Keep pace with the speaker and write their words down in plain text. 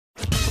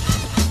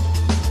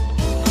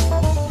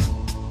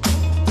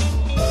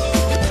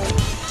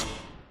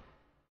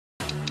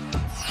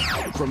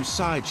From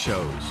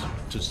sideshows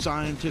to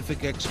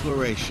scientific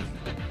exploration,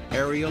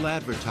 aerial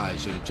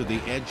advertising to the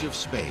edge of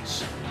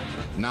space.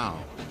 Now,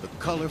 the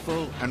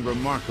colorful and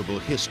remarkable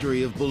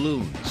history of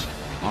balloons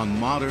on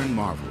Modern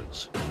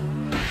Marvels.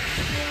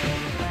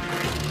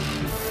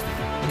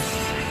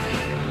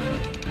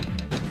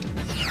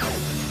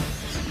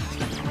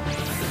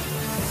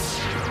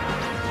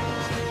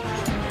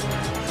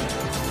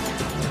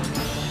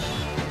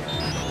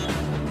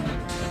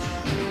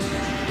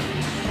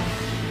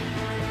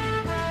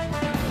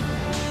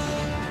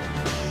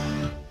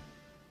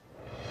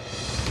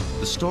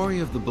 The story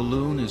of the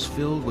balloon is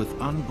filled with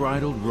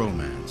unbridled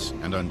romance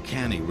and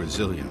uncanny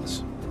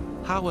resilience.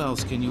 How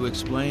else can you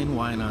explain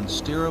why an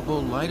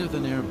unsteerable,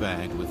 lighter-than-air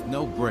bag with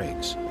no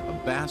brakes,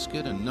 a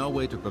basket and no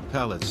way to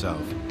propel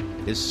itself,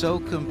 is so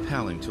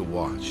compelling to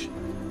watch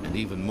and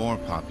even more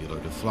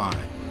popular to fly?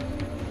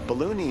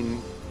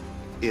 Ballooning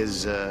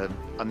is a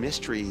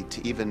mystery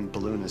to even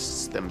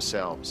balloonists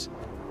themselves.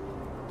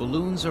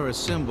 Balloons are a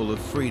symbol of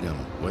freedom,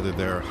 whether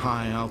they're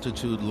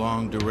high-altitude,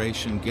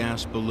 long-duration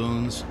gas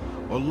balloons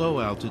or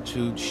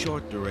low-altitude,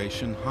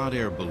 short-duration hot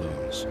air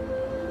balloons.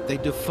 They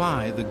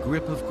defy the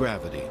grip of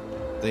gravity.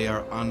 They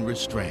are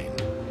unrestrained.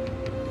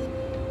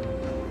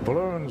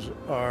 Balloons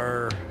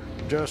are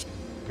just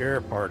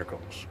air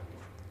particles.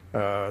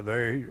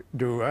 They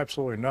do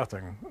absolutely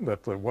nothing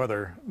that the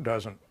weather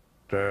doesn't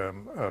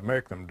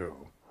make them do.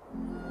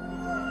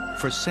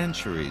 For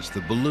centuries,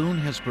 the balloon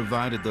has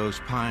provided those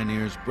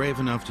pioneers brave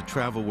enough to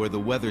travel where the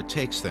weather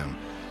takes them,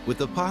 with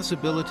the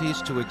possibilities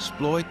to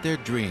exploit their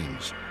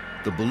dreams.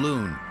 The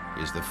balloon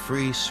is the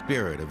free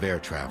spirit of air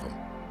travel.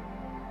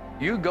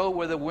 You go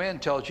where the wind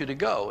tells you to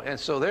go, and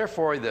so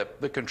therefore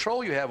the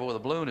control you have over the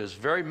balloon is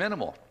very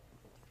minimal.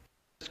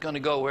 It's going to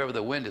go wherever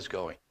the wind is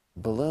going.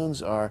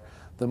 Balloons are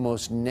the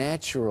most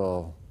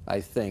natural,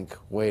 I think,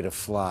 way to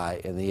fly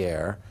in the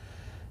air,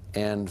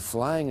 and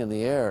flying in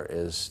the air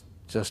is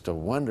just a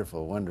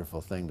wonderful,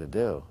 wonderful thing to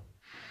do.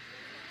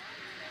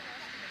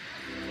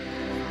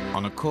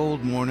 On a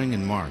cold morning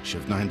in March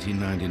of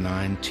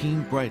 1999,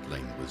 Team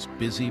Breitling was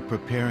busy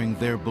preparing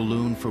their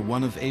balloon for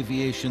one of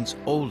aviation's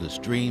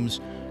oldest dreams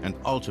and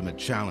ultimate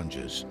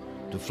challenges,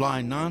 to fly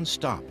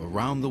non-stop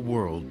around the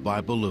world by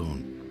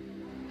balloon.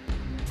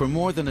 For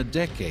more than a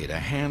decade, a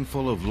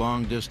handful of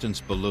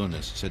long-distance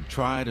balloonists had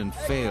tried and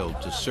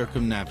failed to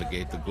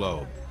circumnavigate the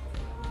globe.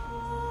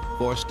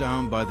 Forced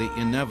down by the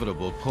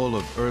inevitable pull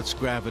of Earth's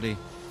gravity,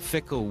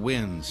 fickle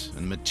winds,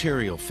 and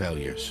material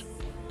failures.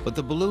 But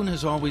the balloon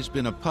has always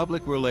been a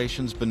public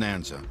relations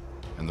bonanza,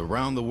 and the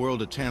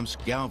round-the-world attempts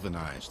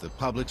galvanized the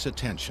public's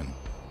attention.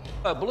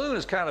 A balloon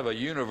is kind of a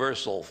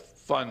universal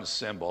fun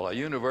symbol, a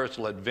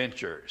universal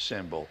adventure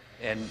symbol,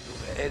 and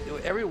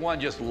everyone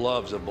just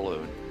loves a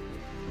balloon.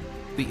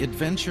 The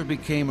adventure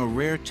became a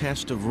rare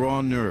test of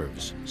raw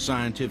nerves,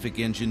 scientific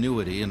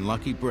ingenuity, and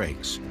lucky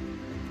breaks.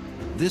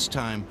 This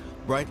time,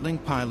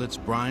 Breitling pilots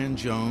Brian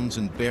Jones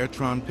and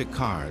Bertrand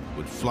Piccard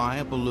would fly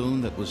a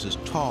balloon that was as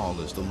tall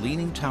as the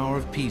Leaning Tower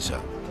of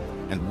Pisa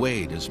and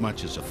weighed as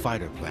much as a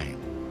fighter plane.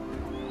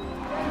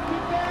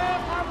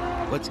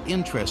 What's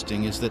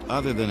interesting is that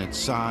other than its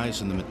size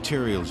and the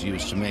materials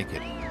used to make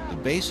it, the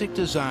basic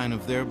design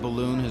of their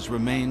balloon has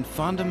remained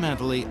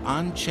fundamentally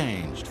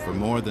unchanged for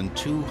more than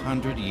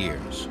 200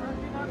 years.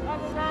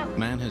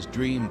 Man has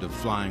dreamed of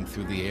flying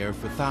through the air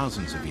for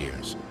thousands of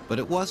years, but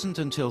it wasn't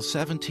until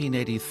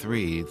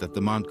 1783 that the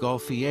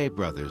Montgolfier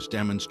brothers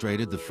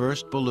demonstrated the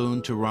first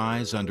balloon to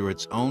rise under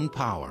its own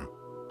power,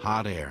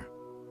 hot air.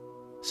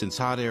 Since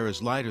hot air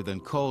is lighter than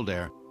cold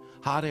air,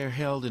 hot air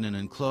held in an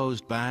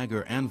enclosed bag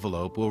or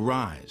envelope will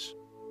rise.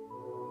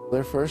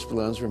 Their first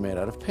balloons were made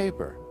out of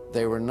paper.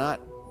 They were not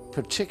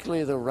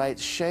particularly the right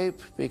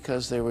shape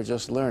because they were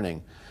just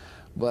learning,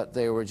 but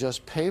they were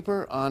just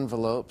paper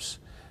envelopes,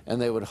 and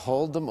they would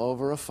hold them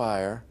over a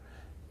fire,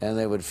 and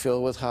they would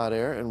fill with hot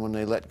air, and when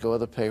they let go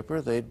of the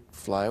paper, they'd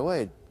fly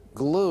away.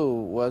 Glue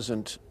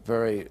wasn't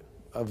very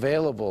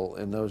available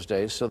in those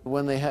days, so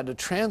when they had to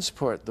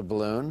transport the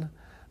balloon,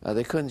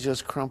 they couldn't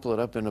just crumple it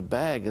up in a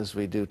bag as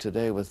we do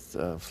today with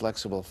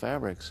flexible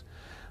fabrics.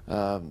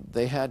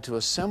 They had to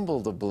assemble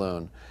the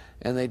balloon,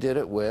 and they did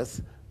it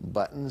with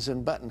buttons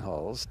and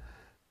buttonholes.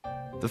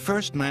 The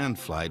first manned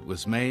flight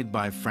was made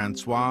by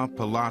Francois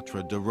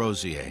Pilatre de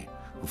Rosier,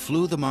 who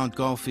flew the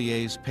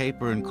Montgolfier's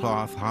paper and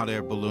cloth hot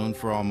air balloon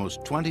for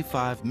almost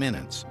 25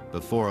 minutes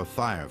before a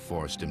fire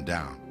forced him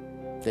down.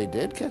 They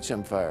did catch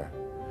on fire.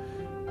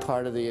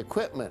 Part of the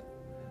equipment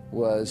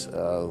was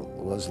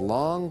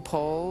long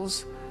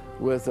poles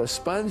with a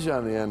sponge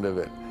on the end of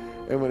it.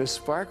 And when a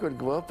spark would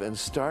go up and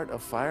start a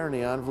fire in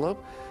the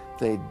envelope,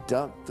 they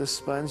dumped the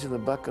sponge in the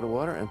bucket of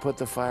water and put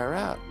the fire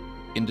out.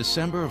 In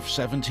December of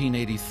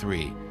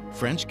 1783,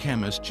 French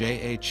chemist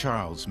J.A.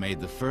 Charles made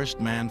the first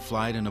manned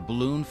flight in a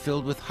balloon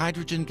filled with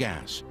hydrogen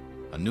gas,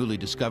 a newly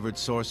discovered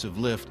source of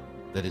lift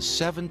that is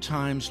 7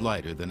 times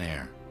lighter than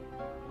air.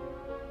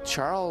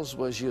 Charles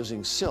was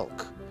using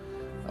silk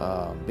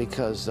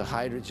because the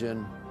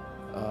hydrogen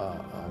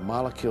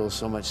molecule is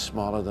so much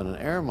smaller than an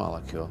air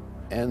molecule.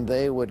 And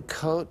they would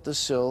coat the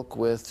silk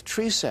with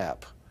tree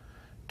sap.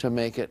 to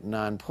make it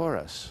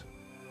non-porous.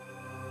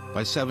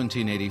 By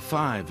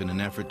 1785, in an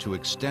effort to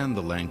extend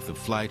the length of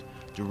flight,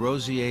 de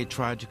Rosier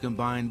tried to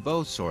combine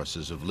both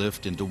sources of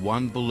lift into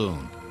one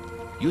balloon.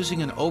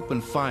 Using an open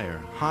fire,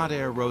 hot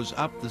air rose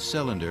up the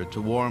cylinder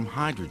to warm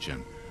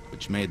hydrogen,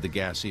 which made the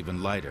gas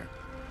even lighter.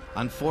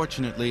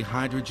 Unfortunately,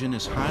 hydrogen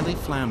is highly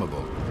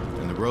flammable,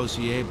 and the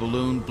Rosier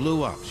balloon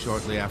blew up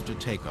shortly after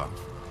takeoff.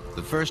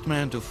 The first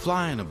man to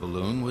fly in a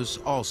balloon was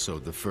also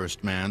the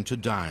first man to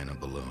die in a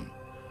balloon.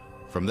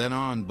 From then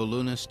on,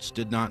 balloonists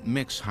did not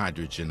mix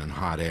hydrogen and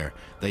hot air.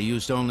 They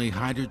used only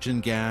hydrogen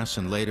gas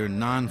and later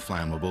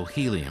non-flammable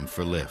helium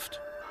for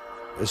lift.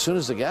 As soon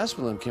as the gas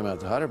balloon came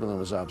out, the hot air balloon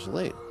was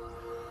obsolete.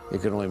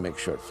 It could only make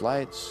short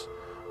flights.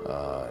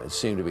 It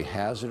seemed to be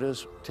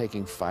hazardous,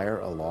 taking fire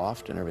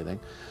aloft and everything.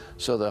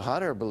 So the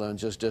hot air balloon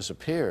just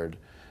disappeared,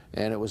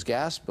 and it was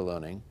gas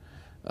ballooning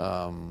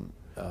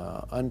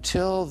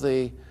until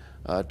the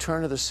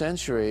turn of the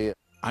century.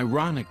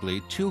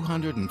 Ironically,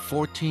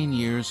 214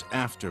 years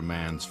after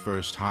man's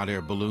first hot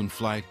air balloon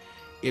flight,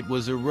 it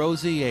was a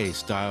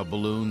Rosier-style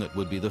balloon that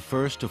would be the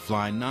first to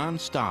fly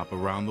non-stop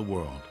around the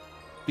world.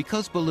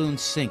 Because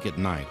balloons sink at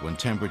night when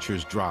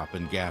temperatures drop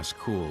and gas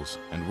cools,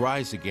 and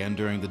rise again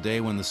during the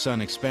day when the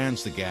sun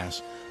expands the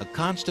gas, a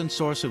constant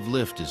source of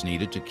lift is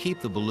needed to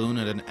keep the balloon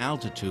at an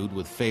altitude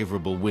with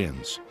favorable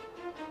winds.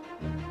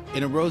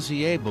 In a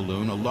Rosier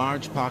balloon, a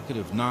large pocket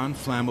of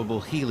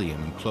non-flammable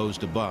helium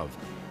enclosed above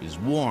is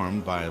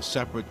warmed by a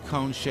separate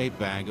cone-shaped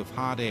bag of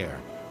hot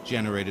air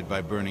generated by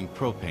burning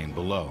propane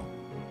below.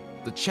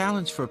 The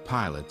challenge for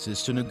pilots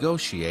is to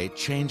negotiate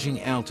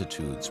changing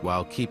altitudes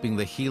while keeping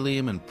the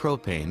helium and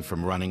propane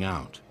from running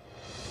out.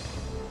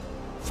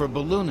 For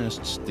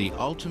balloonists, the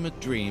ultimate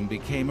dream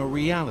became a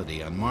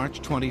reality on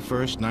March 21,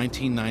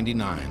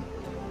 1999,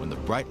 when the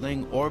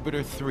Breitling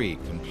Orbiter 3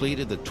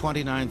 completed the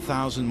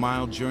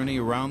 29,000-mile journey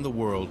around the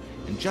world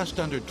in just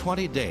under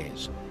 20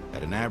 days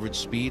at an average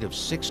speed of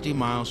 60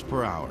 miles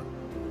per hour.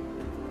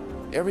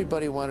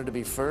 Everybody wanted to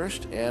be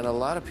first, and a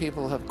lot of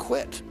people have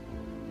quit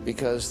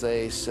because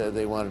they said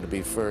they wanted to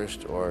be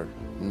first or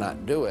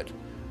not do it.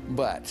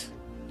 But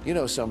you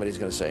know somebody's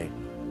going to say,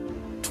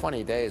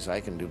 20 days,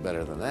 I can do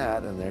better than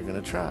that, and they're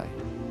going to try.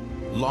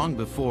 Long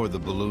before the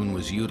balloon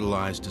was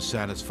utilized to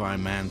satisfy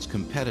man's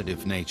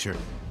competitive nature,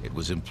 it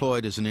was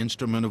employed as an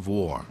instrument of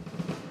war.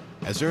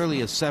 As early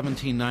as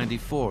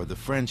 1794, the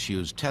French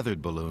used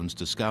tethered balloons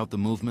to scout the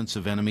movements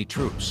of enemy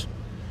troops.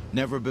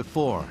 Never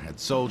before had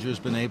soldiers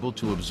been able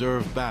to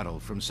observe battle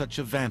from such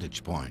a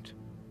vantage point.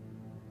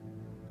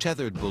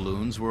 Tethered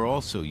balloons were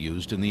also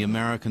used in the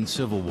American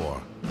Civil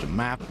War to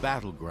map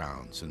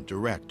battlegrounds and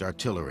direct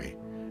artillery.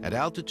 At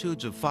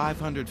altitudes of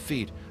 500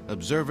 feet,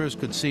 observers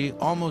could see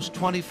almost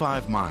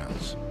 25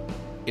 miles.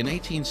 In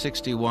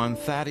 1861,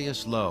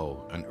 Thaddeus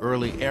Lowe, an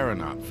early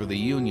aeronaut for the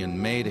Union,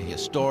 made a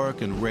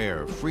historic and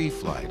rare free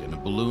flight in a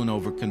balloon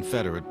over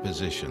Confederate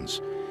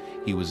positions.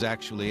 He was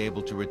actually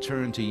able to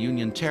return to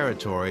Union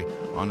territory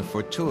on a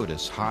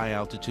fortuitous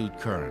high-altitude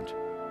current.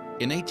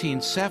 In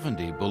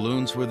 1870,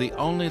 balloons were the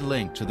only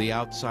link to the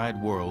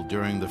outside world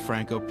during the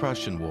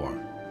Franco-Prussian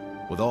War.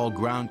 With all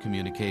ground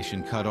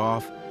communication cut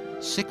off,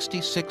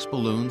 66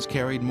 balloons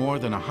carried more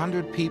than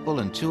 100 people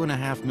and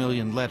 2.5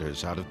 million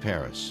letters out of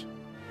Paris.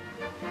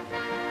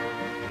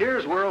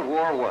 Here's World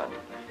War I.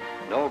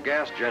 No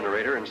gas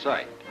generator in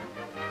sight.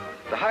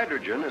 The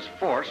hydrogen is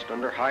forced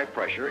under high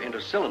pressure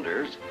into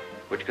cylinders,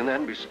 which can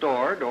then be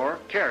stored or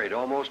carried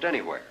almost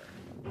anywhere.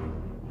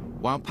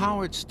 While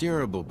powered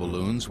steerable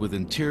balloons with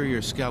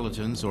interior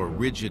skeletons or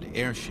rigid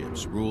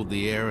airships ruled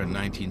the air in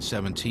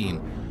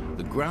 1917,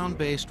 the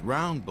ground-based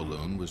round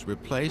balloon was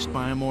replaced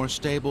by a more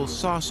stable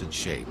sausage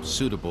shape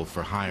suitable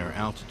for higher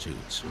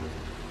altitudes.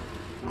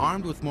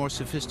 Armed with more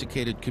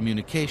sophisticated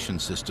communication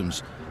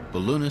systems,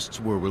 balloonists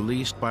were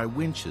released by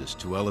winches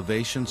to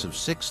elevations of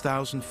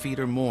 6,000 feet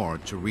or more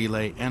to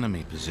relay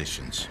enemy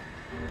positions.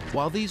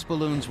 While these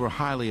balloons were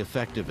highly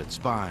effective at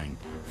spying,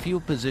 few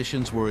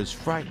positions were as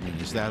frightening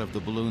as that of the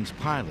balloon's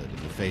pilot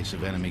in the face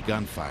of enemy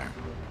gunfire.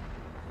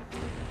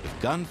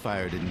 If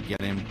gunfire didn't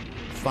get him,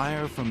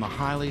 fire from the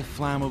highly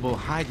flammable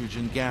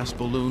hydrogen gas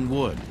balloon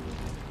would.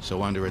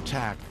 So under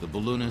attack, the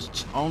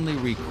balloonist's only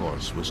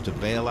recourse was to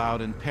bail out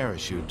and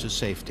parachute to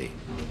safety.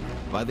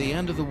 By the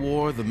end of the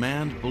war, the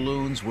manned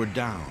balloons were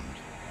downed,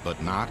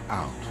 but not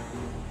out.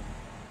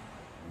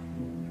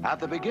 At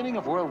the beginning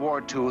of World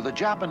War II, the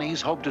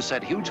Japanese hoped to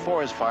set huge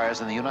forest fires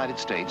in the United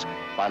States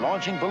by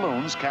launching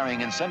balloons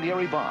carrying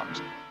incendiary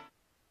bombs.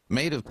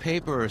 Made of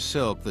paper or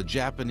silk, the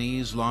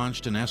Japanese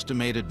launched an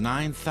estimated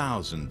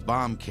 9,000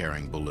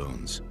 bomb-carrying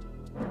balloons.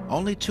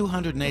 Only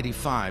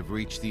 285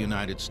 reached the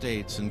United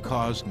States and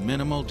caused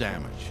minimal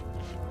damage.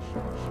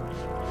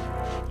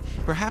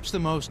 Perhaps the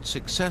most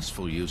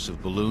successful use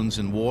of balloons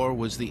in war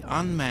was the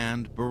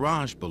unmanned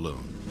barrage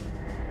balloon.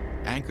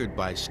 Anchored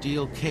by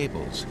steel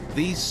cables,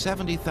 these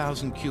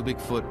 70,000 cubic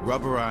foot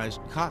rubberized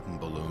cotton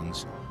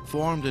balloons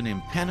formed an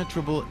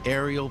impenetrable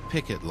aerial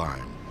picket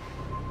line.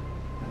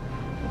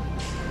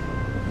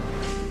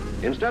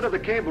 Instead of the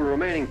cable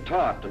remaining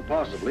taut and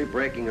possibly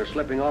breaking or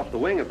slipping off the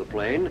wing of the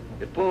plane,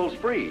 it pulls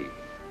free,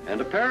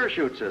 and a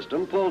parachute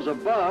system pulls a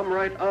bomb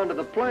right onto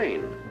the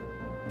plane.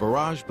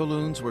 Barrage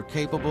balloons were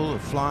capable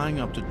of flying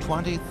up to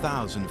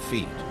 20,000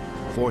 feet,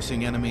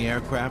 forcing enemy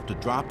aircraft to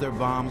drop their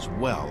bombs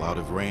well out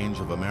of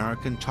range of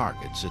American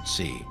targets at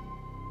sea.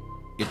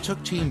 It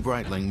took Team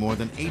Breitling more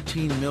than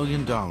 $18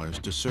 million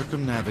to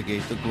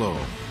circumnavigate the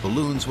globe.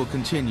 Balloons will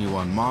continue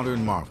on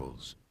Modern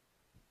Marvels.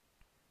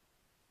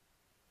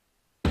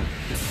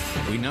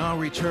 We now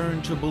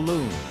return to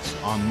balloons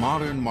on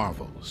Modern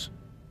Marvels.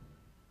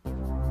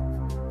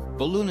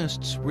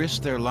 Balloonists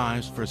risked their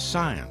lives for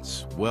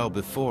science well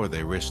before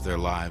they risked their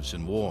lives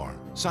in war.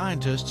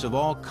 Scientists of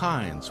all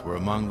kinds were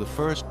among the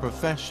first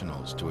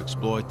professionals to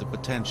exploit the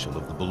potential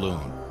of the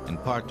balloon, in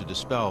part to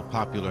dispel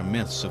popular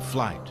myths of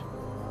flight.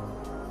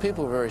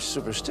 People were very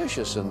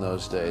superstitious in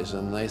those days,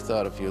 and they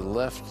thought if you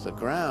left the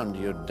ground,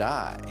 you'd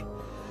die.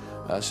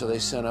 So they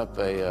sent up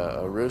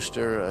a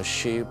rooster, a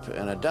sheep,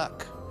 and a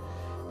duck.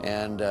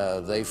 And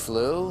they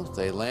flew,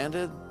 they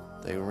landed,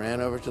 they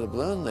ran over to the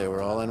balloon, they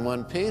were all in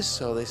one piece,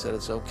 so they said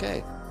it's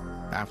okay.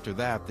 After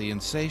that, the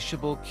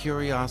insatiable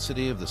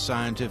curiosity of the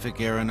scientific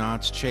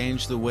aeronauts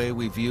changed the way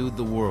we viewed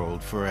the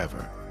world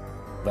forever.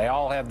 They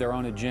all have their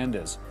own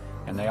agendas,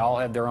 and they all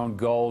have their own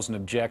goals and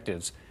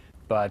objectives.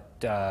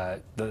 But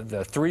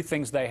the three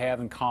things they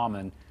have in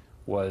common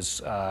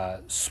was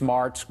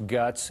smarts,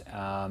 guts,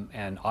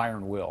 and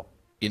iron will.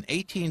 In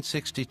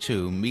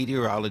 1862,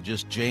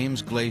 meteorologist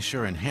James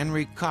Glaisher and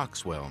Henry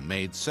Coxwell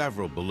made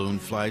several balloon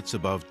flights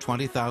above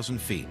 20,000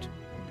 feet.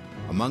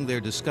 Among their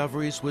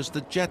discoveries was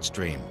the jet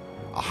stream,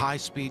 a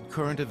high-speed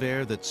current of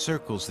air that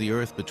circles the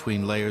Earth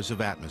between layers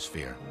of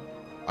atmosphere.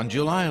 On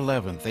July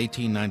 11,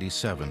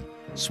 1897,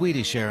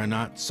 Swedish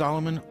aeronaut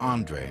Solomon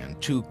Andre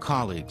and two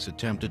colleagues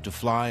attempted to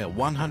fly a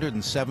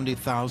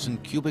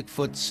 170,000 cubic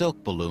foot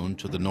silk balloon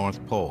to the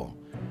North Pole,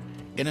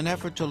 in an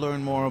effort to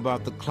learn more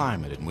about the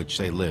climate in which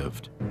they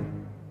lived.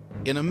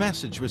 In a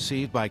message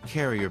received by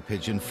carrier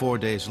pigeon 4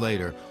 days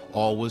later,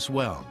 all was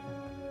well,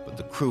 but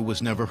the crew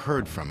was never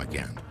heard from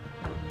again.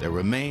 Their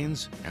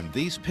remains and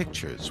these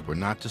pictures were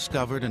not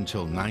discovered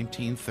until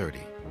 1930.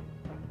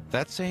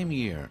 That same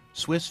year,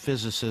 Swiss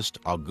physicist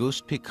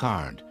Auguste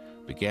Piccard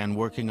began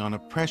working on a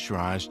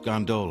pressurized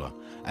gondola,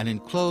 an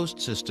enclosed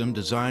system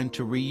designed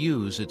to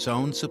reuse its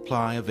own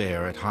supply of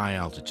air at high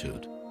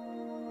altitude.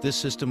 This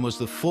system was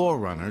the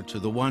forerunner to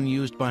the one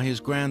used by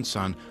his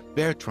grandson,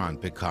 Bertrand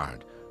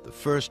Piccard, the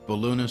first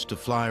balloonist to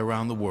fly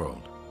around the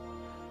world.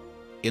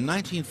 In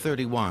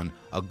 1931,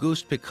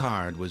 Auguste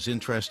Piccard was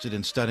interested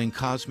in studying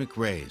cosmic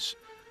rays.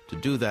 To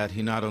do that,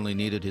 he not only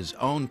needed his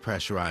own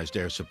pressurized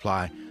air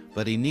supply,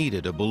 but he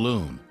needed a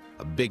balloon,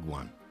 a big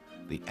one.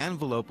 The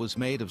envelope was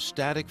made of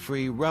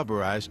static-free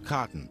rubberized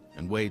cotton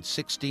and weighed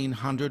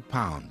 1,600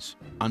 pounds.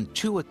 On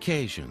two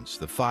occasions,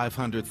 the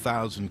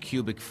 500,000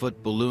 cubic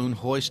foot balloon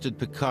hoisted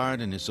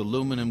Piccard and his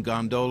aluminum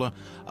gondola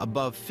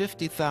above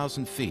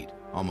 50,000 feet,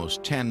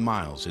 almost 10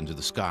 miles into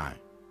the sky.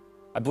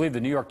 I believe the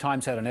New York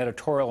Times had an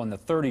editorial in the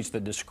 30s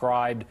that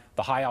described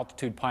the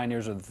high-altitude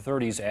pioneers of the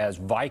 30s as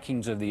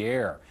Vikings of the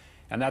air.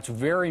 And that's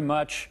very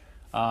much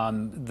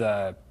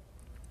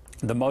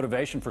the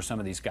motivation for some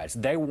of these guys.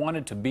 They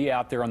wanted to be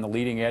out there on the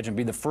leading edge and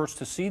be the first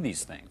to see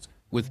these things.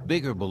 With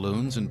bigger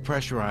balloons and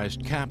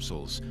pressurized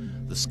capsules,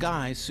 the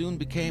sky soon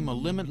became a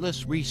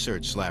limitless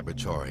research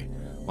laboratory.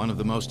 One of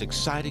the most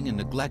exciting and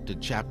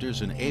neglected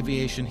chapters in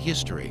aviation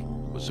history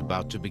was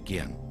about to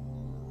begin.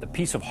 The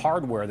piece of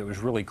hardware that was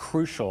really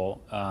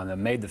crucial that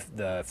made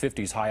the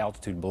 50s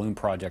high-altitude balloon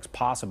projects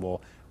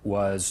possible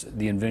was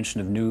the invention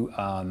of new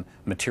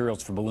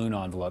materials for balloon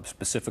envelopes,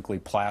 specifically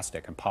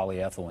plastic and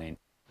polyethylene.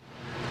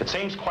 It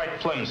seems quite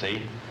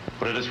flimsy,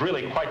 but it is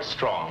really quite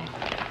strong.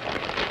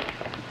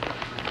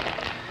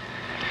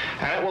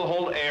 And it will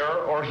hold air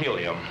or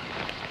helium.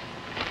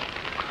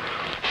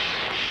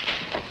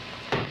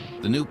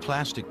 The new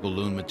plastic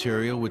balloon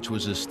material, which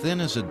was as thin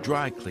as a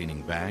dry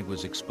cleaning bag,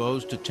 was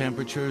exposed to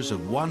temperatures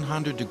of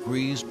 100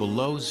 degrees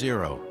below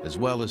zero, as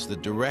well as the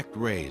direct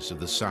rays of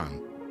the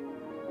sun.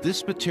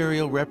 This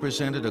material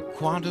represented a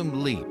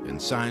quantum leap in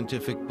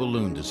scientific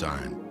balloon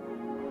design.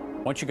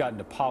 Once you got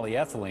into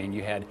polyethylene,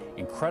 you had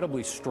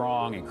incredibly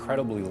strong,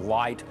 incredibly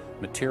light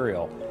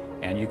material,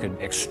 and you could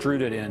extrude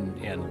it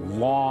in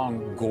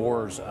long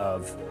gores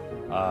of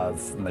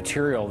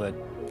material that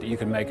you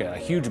could make a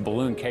huge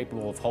balloon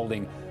capable of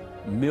holding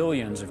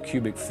millions of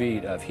cubic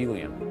feet of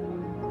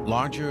helium.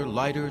 Larger,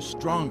 lighter,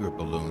 stronger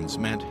balloons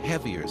meant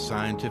heavier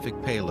scientific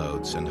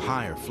payloads and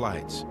higher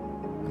flights.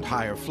 And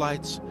higher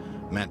flights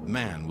meant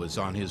man was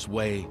on his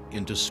way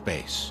into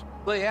space.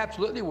 They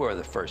absolutely were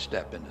the first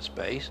step into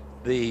space.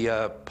 The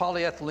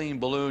polyethylene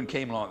balloon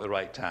came along at the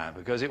right time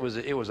because it was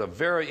a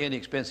very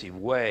inexpensive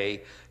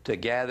way to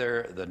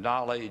gather the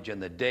knowledge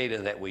and the data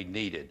that we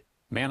needed.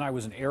 Man-I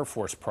was an Air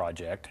Force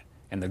project,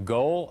 and the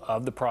goal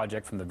of the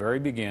project from the very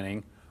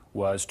beginning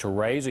was to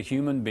raise a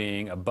human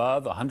being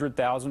above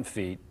 100,000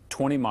 feet,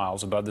 20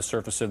 miles above the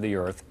surface of the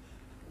Earth,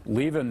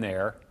 leave him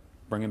there,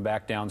 bring him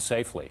back down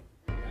safely.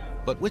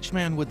 But which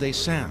man would they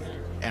send?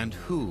 and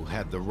who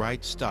had the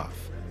right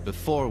stuff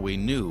before we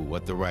knew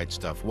what the right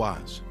stuff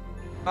was.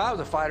 I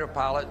was a fighter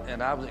pilot,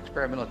 and I was an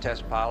experimental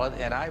test pilot,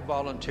 and I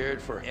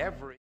volunteered for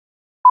every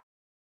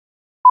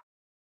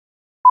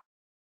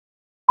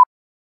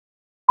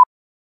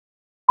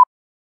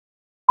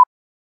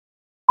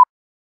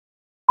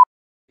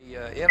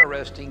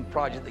interesting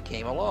project that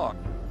came along.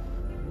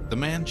 The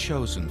man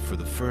chosen for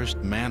the first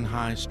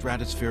man-high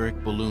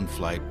stratospheric balloon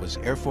flight was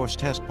Air Force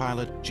test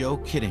pilot Joe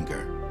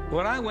Kittinger.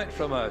 When I went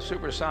from a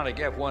supersonic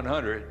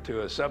F-100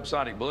 to a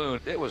subsonic balloon,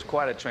 it was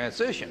quite a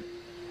transition.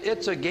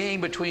 It's a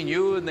game between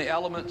you and the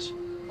elements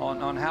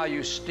on how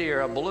you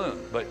steer a balloon,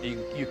 but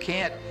you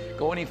can't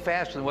go any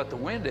faster than what the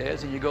wind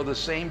is, and you go the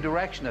same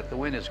direction that the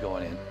wind is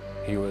going in.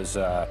 He was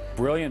a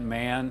brilliant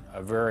man,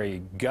 a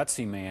very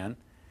gutsy man,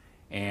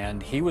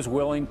 and he was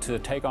willing to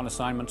take on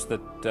assignments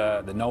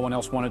that no one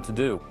else wanted to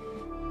do.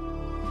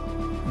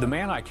 The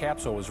Man-High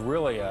capsule was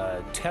really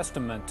a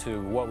testament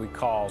to what we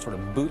call sort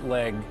of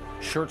bootleg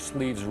shirt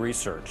sleeves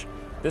research.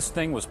 This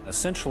thing was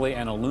essentially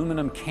an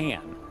aluminum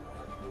can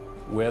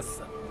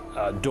with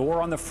a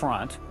door on the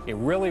front. It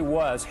really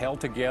was held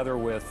together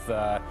with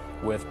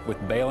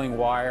baling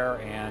wire,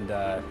 and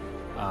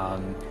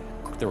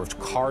there was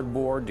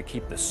cardboard to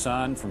keep the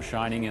sun from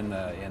shining in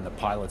the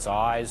pilot's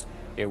eyes.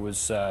 It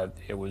was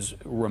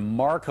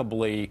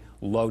remarkably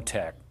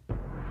low-tech.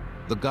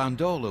 The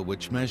gondola,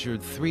 which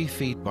measured 3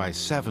 feet by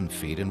 7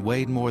 feet and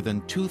weighed more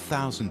than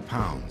 2,000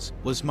 pounds,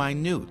 was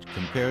minute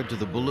compared to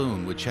the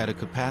balloon, which had a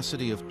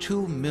capacity of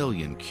 2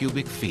 million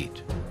cubic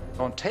feet.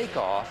 On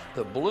takeoff,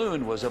 the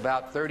balloon was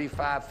about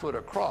 35 foot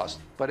across,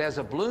 but as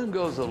a balloon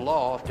goes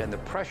aloft and the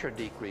pressure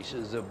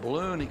decreases, the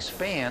balloon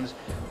expands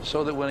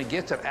so that when it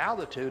gets at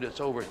altitude, it's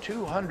over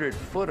 200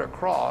 foot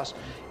across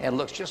and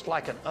looks just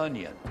like an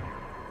onion.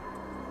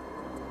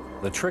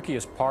 The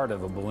trickiest part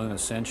of a balloon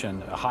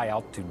ascension, a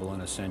high-altitude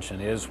balloon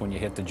ascension, is when you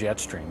hit the jet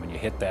stream, when you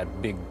hit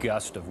that big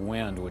gust of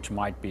wind, which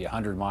might be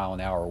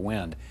 100-mile-an-hour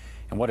wind.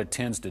 And what it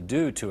tends to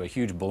do to a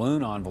huge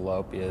balloon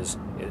envelope is,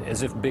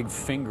 as if big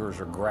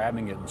fingers are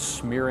grabbing it and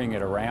smearing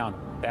it around,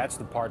 that's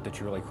the part that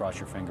you really cross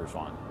your fingers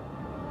on.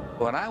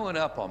 When I went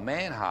up on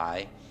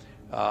Man-High,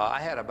 I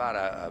had about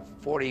a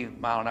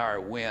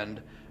 40-mile-an-hour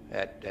wind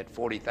at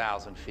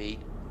 40,000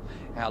 feet.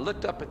 And I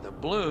looked up at the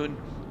balloon,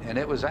 and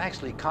it was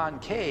actually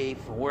concave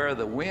from where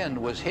the wind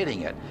was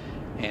hitting it.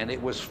 And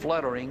it was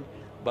fluttering,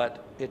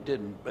 but it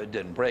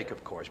didn't break,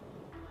 of course.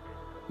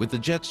 With the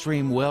jet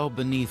stream well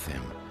beneath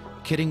him,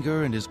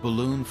 Kittinger and his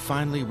balloon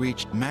finally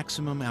reached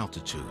maximum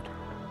altitude.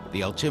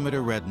 The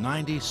altimeter read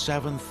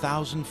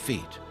 97,000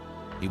 feet.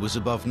 He was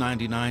above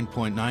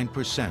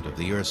 99.9% of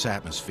the Earth's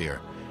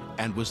atmosphere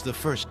and was the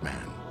first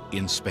man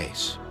in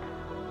space.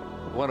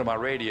 One of my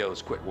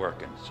radios quit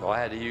working, so I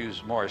had to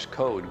use Morse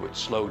code, which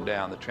slowed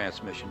down the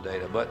transmission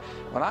data. But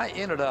when I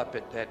ended up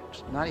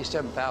at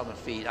 97,000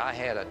 feet, I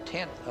had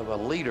 1/10 of a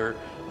liter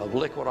of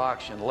liquid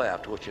oxygen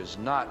left, which is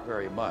not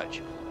very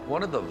much.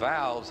 One of the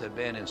valves had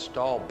been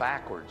installed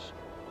backwards,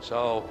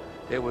 so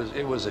it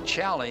was a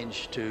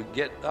challenge to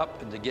get up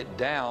and to get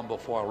down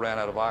before I ran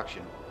out of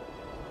oxygen.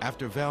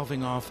 After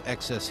valving off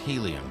excess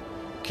helium,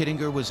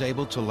 Kittinger was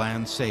able to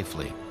land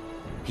safely.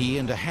 He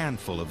and a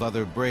handful of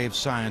other brave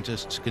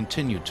scientists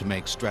continued to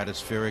make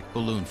stratospheric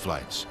balloon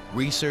flights,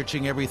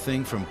 researching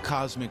everything from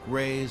cosmic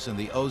rays and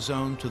the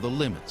ozone to the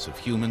limits of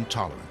human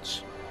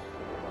tolerance.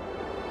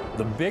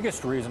 The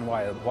biggest reason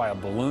why a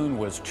balloon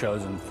was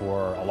chosen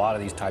for a lot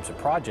of these types of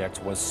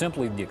projects was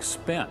simply the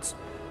expense.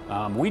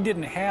 We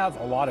didn't have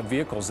a lot of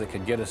vehicles that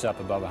could get us up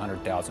above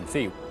 100,000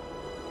 feet.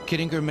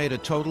 Kittinger made a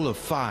total of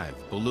 5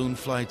 balloon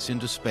flights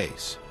into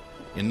space.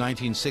 In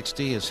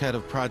 1960, as head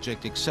of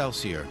Project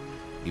Excelsior,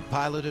 he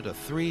piloted a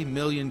 3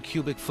 million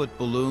cubic foot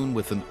balloon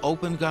with an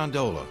open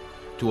gondola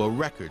to a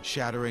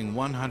record-shattering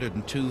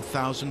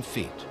 102,000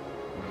 feet.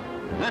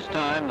 This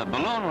time, the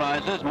balloon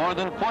rises more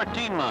than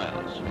 14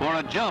 miles for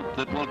a jump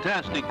that will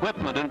test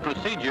equipment and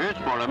procedures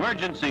for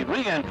emergency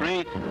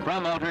re-entry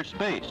from outer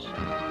space.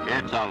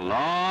 It's a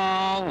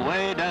long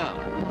way down.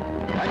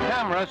 A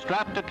camera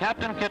strapped to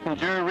Captain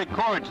Kittinger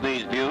records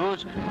these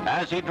views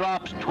as he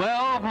drops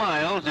 12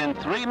 miles in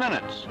 3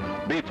 minutes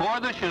before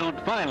the chute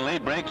finally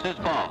breaks his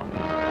fall.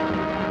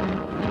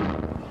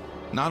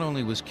 Not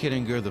only was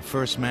Kittinger the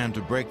first man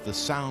to break the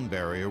sound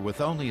barrier with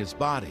only his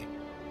body,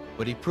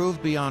 but he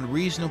proved beyond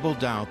reasonable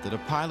doubt that a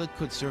pilot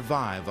could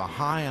survive a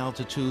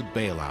high-altitude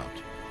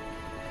bailout.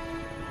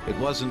 It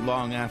wasn't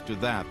long after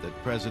that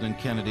President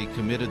Kennedy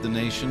committed the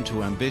nation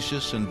to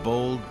ambitious and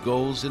bold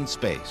goals in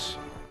space.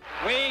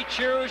 We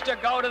choose to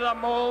go to the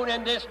moon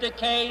in this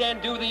decade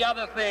and do the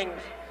other things,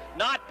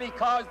 not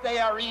because they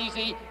are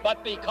easy,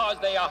 but because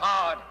they are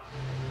hard.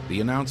 The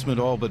announcement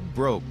all but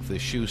broke the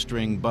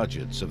shoestring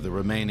budgets of the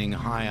remaining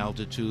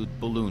high-altitude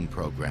balloon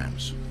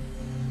programs.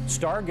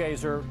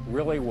 Stargazer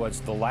really was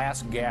the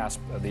last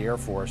gasp of the Air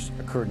Force.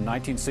 It occurred in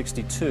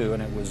 1962,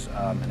 and it was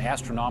an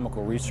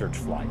astronomical research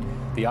flight.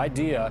 The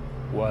idea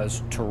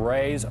was to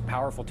raise a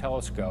powerful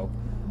telescope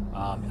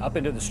up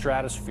into the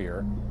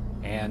stratosphere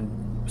and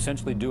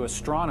essentially do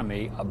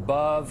astronomy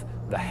above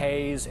the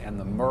haze and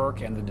the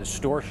murk and the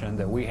distortion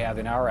that we have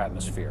in our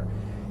atmosphere.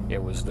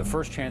 It was the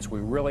first chance we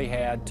really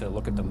had to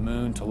look at the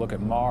moon, to look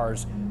at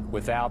Mars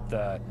without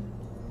the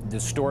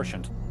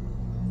distortion.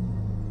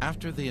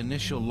 After the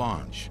initial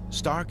launch,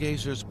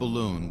 Stargazer's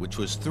balloon, which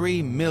was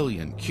 3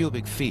 million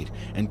cubic feet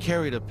and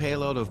carried a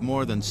payload of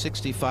more than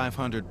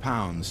 6,500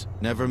 pounds,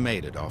 never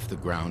made it off the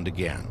ground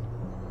again.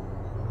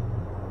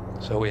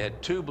 So we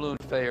had 2 balloon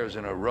failures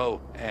in a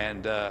row,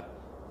 and the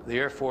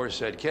Air Force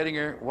said,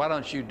 Kettinger, why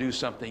don't you do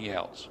something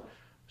else?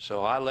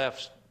 So I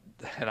left,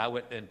 and I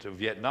went into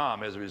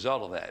Vietnam as a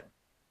result of that.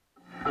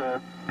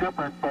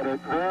 Different, but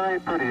it's very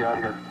pretty out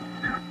here.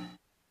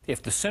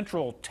 If the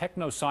central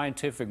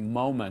techno-scientific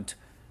moment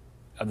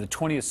of the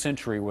 20th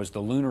century was the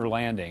lunar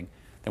landing,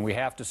 then we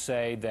have to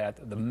say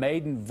that the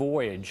maiden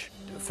voyage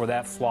for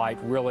that flight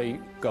really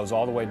goes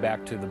all the way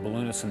back to the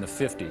balloonists in the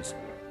 50s,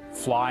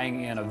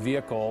 flying in a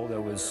vehicle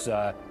that was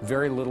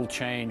very little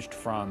changed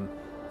from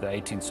the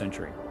 18th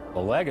century. The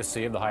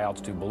legacy of the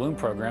high-altitude balloon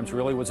programs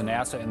really was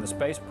NASA in the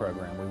space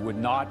program. We would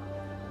not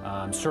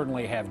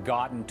certainly have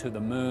gotten to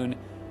the moon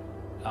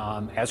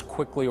as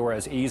quickly or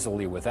as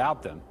easily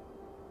without them.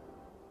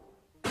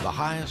 The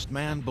highest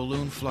manned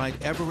balloon flight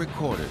ever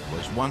recorded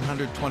was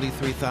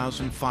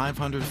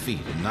 123,500 feet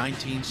in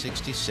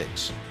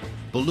 1966.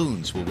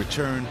 Balloons will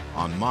return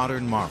on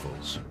Modern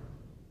Marvels.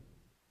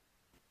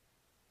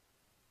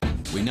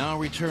 We now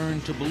return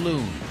to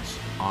balloons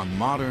on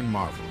Modern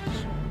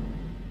Marvels.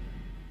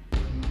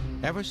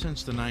 Ever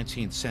since the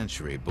 19th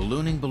century,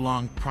 ballooning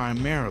belonged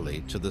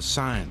primarily to the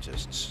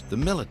scientists, the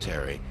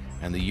military,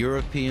 and the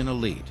European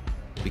elite,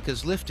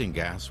 because lifting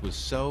gas was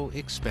so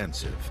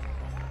expensive.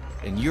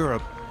 In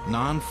Europe,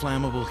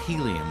 non-flammable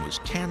helium was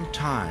 10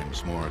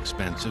 times more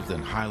expensive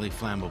than highly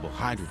flammable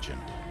hydrogen.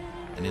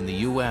 And in the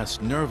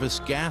U.S., nervous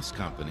gas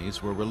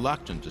companies were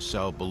reluctant to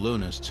sell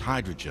balloonists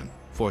hydrogen,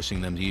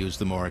 forcing them to use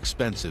the more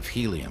expensive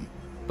helium.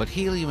 But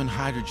helium and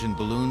hydrogen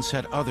balloons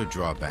had other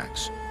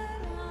drawbacks.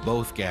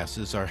 Both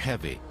gases are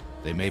heavy.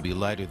 They may be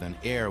lighter than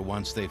air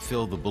once they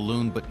fill the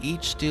balloon, but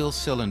each steel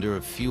cylinder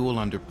of fuel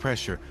under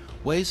pressure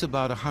weighs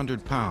about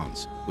 100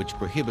 pounds, which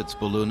prohibits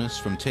balloonists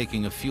from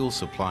taking a fuel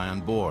supply on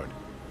board.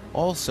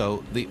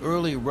 Also, the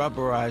early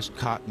rubberized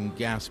cotton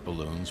gas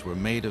balloons were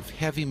made of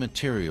heavy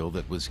material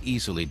that was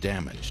easily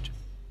damaged.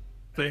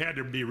 They had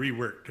to be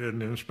reworked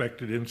and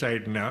inspected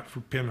inside and out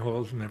for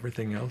pinholes and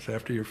everything else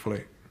after your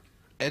flight.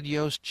 Ed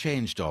Yost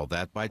changed all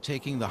that by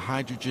taking the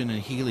hydrogen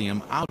and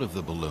helium out of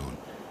the balloon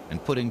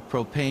and putting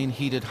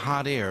propane-heated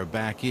hot air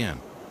back in,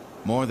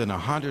 more than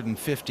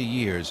 150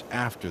 years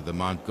after the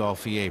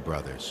Montgolfier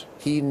brothers.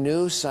 He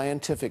knew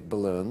scientific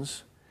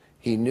balloons.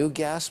 He knew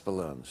gas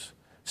balloons.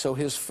 So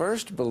his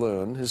first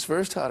balloon, his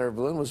first hot air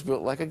balloon, was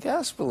built like a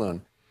gas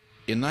balloon.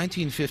 In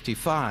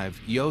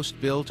 1955,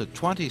 Yost built a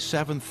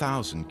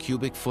 27,000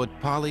 cubic foot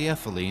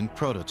polyethylene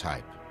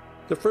prototype.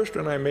 The first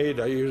one I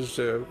made, I used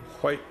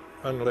white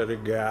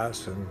unleaded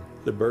gas and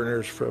the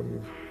burners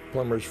from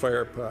plumbers'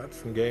 fire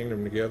pots and ganged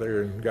them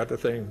together and got the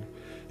thing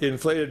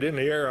inflated in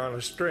the air on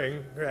a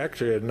string,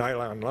 actually a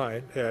nylon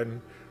line,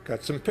 and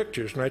got some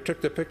pictures. And I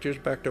took the pictures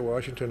back to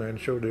Washington and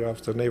showed the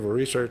Office of Naval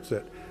Research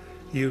that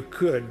you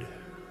could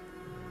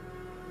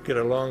get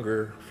a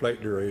longer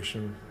flight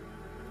duration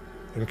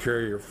and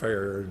carry your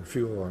fire and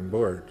fuel on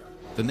board.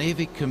 The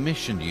Navy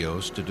commissioned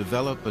Yost to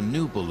develop a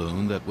new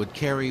balloon that would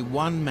carry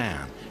one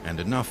man and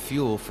enough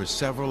fuel for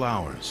several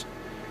hours.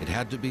 It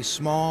had to be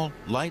small,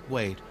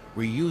 lightweight,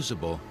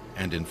 reusable,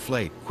 and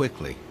inflate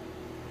quickly.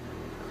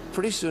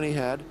 Pretty soon he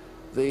had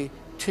the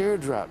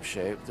teardrop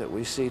shape that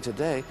we see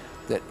today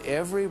that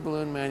every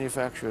balloon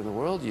manufacturer in the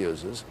world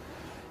uses,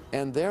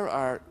 and there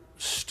are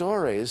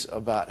stories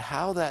about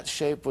how that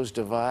shape was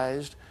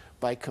devised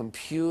by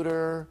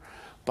computer,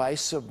 by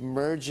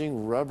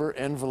submerging rubber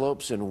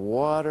envelopes in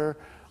water,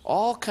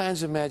 all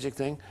kinds of magic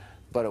thing.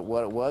 But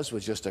what it was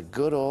just a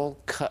good old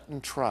cut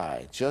and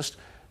try. Just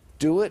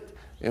do it,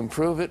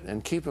 improve it,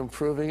 and keep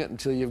improving it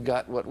until you've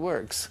got what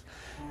works.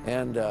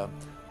 And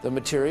the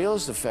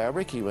materials, the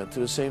fabric, he went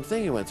through the same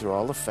thing. He went through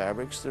all the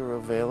fabrics that were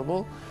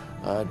available,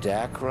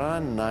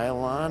 Dacron,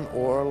 nylon,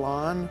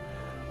 Orlon,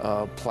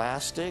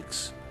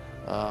 plastics,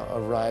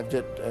 arrived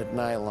at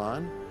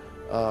nylon,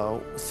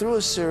 through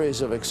a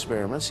series of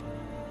experiments.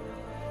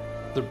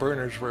 The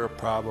burners were a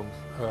problem.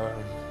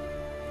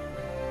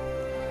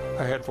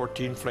 I had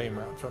 14 flame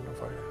mounts on the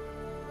fire.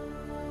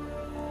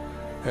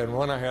 And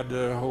when I had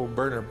the whole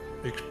burner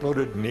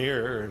exploded in the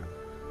air, and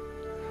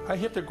I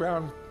hit the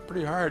ground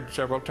pretty hard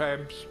several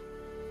times.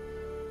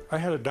 I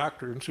had a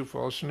doctor in Sioux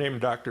Falls named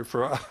Dr.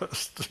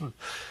 Frost. And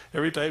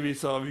every time he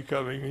saw me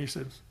coming, he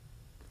said,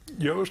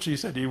 Yost, he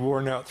said, you've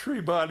worn out 3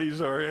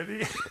 bodies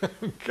already.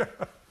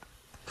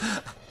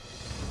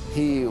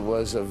 He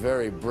was a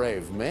very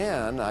brave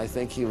man. I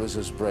think he was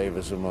as brave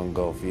as the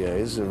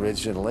Montgolfiers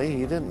originally.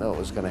 He didn't know it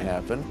was going to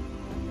happen.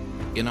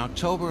 In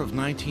October of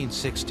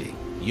 1960,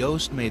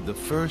 Yost made the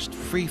first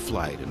free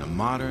flight in a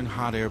modern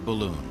hot air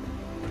balloon.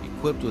 He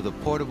equipped with a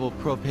portable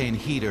propane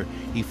heater,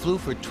 he flew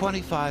for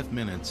 25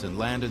 minutes and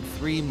landed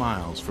 3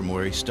 miles from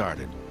where he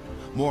started.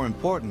 More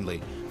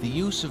importantly, the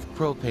use of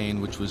propane,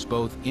 which was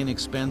both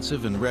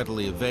inexpensive and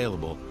readily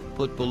available,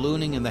 put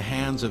ballooning in the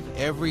hands of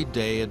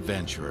everyday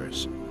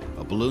adventurers.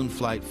 A balloon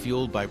flight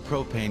fueled by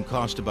propane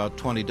cost about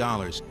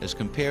 $20 as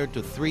compared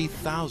to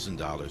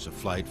 $3,000 a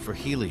flight for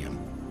helium.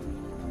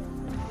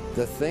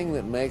 The thing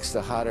that makes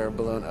the hot air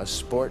balloon a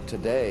sport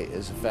today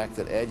is the fact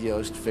that Ed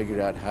Yost figured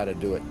out how to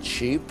do it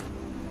cheap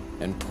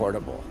and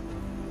portable.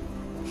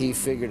 He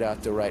figured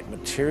out the right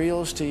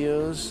materials to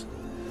use,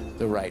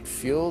 the right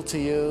fuel to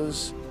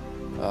use,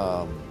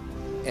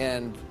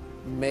 and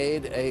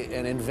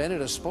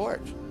invented a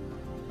sport.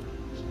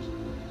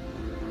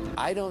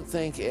 I don't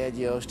think Ed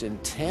Yost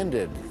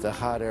intended the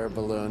hot air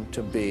balloon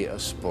to be a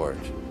sport.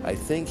 I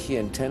think he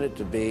intended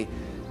to be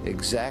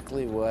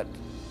exactly what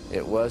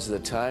it was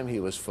at the time. He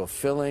was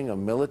fulfilling a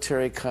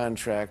military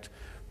contract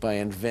by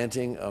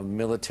inventing a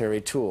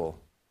military tool.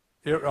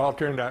 It all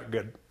turned out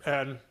good.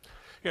 And,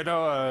 you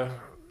know,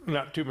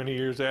 not too many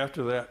years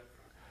after that,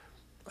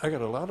 I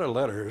got a lot of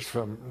letters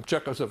from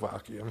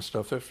Czechoslovakia and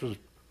stuff.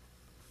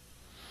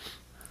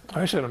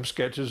 I sent them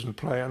sketches and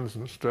plans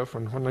and stuff.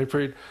 And when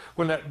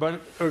that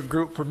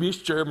group from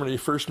East Germany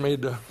first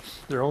made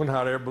their own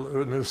hot air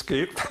balloon and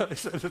escaped, I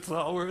said, it's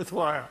all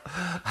worthwhile.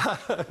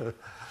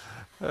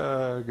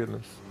 Oh,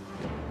 goodness.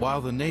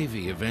 While the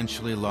Navy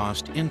eventually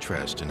lost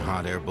interest in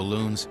hot air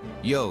balloons,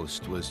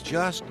 Yost was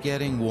just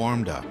getting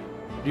warmed up.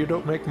 You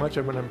don't make much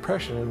of an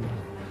impression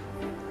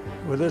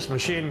with this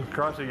machine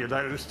crossing the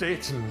United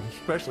States and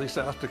especially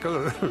South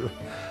Dakota.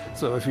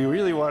 So if you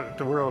really want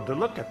the world to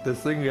look at this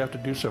thing, you have to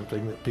do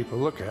something that people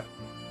look at.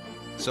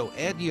 So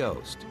Ed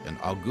Yost and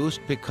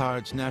Auguste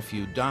Piccard's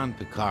nephew, Don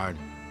Piccard,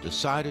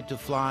 decided to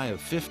fly a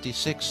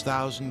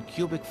 56,000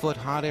 cubic foot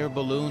hot air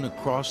balloon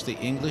across the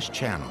English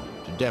Channel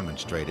to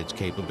demonstrate its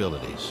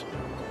capabilities.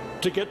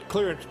 To get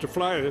clearance to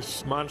fly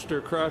this monster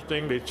across the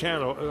English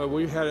Channel,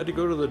 we had to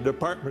go to the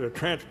Department of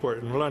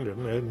Transport in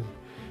London, and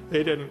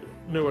they didn't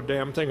know a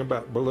damn thing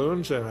about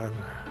balloons, and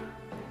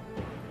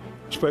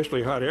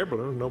especially hot air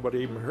balloons. Nobody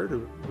even heard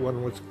of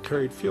one with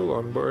carried fuel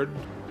on board.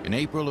 In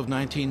April of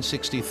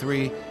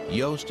 1963,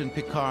 Yost and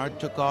Piccard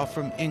took off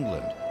from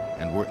England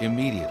and were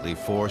immediately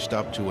forced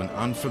up to an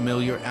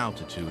unfamiliar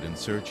altitude in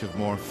search of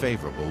more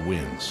favorable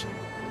winds.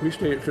 We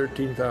stayed at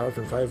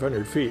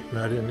 13,500 feet, and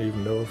I didn't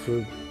even know if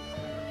the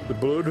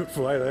balloon would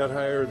fly that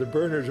high or the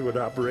burners would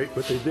operate,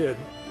 but they did.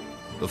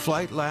 The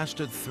flight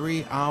lasted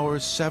 3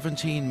 hours,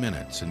 17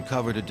 minutes and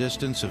covered a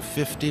distance of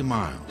 50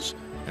 miles.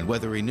 And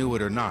whether he knew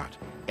it or not,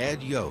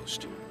 Ed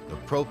Yost, the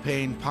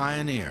propane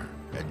pioneer,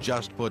 had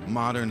just put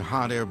modern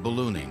hot air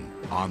ballooning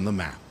on the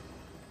map.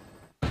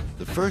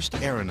 The first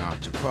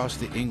aeronaut to cross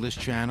the English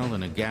Channel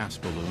in a gas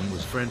balloon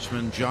was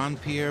Frenchman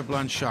Jean-Pierre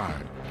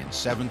Blanchard in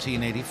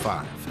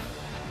 1785.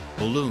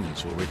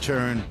 Balloons will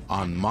return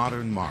on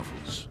modern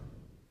marvels.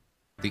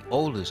 The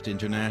oldest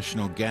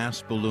international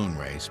gas balloon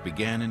race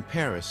began in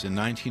Paris in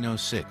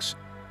 1906.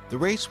 The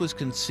race was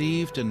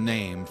conceived and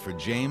named for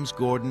James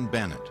Gordon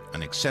Bennett,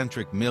 an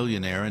eccentric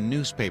millionaire and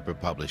newspaper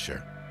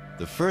publisher.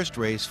 The first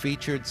race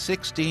featured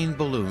 16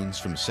 balloons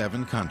from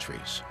 7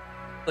 countries.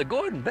 The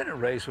Gordon Bennett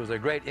race was a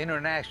great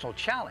international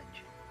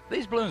challenge.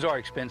 These balloons are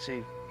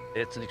expensive.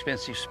 It's an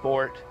expensive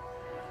sport.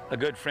 A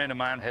good friend of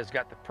mine has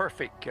got the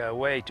perfect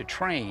way to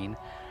train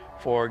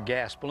for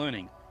gas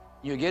ballooning.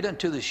 You get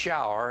into the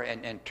shower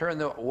and turn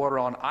the water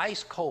on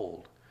ice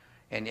cold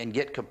and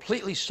get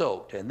completely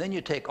soaked. And then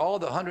you take all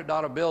the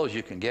 $100 bills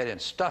you can get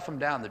and stuff them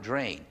down the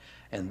drain.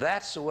 And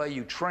that's the way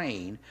you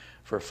train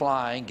for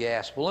flying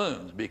gas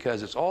balloons,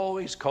 because it's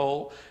always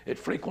cold, it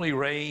frequently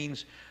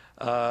rains,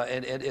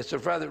 and it's a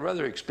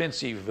rather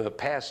expensive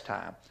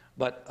pastime,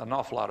 but an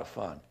awful lot of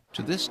fun.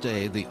 To this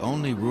day, the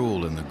only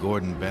rule in the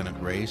Gordon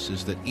Bennett race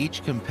is that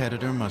each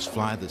competitor must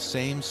fly the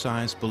same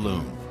size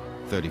balloon,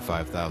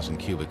 35,000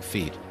 cubic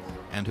feet,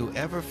 and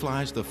whoever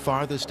flies the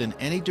farthest in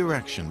any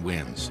direction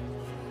wins.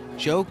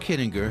 Joe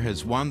Kittinger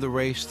has won the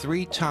race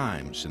 3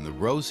 times in the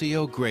Rosie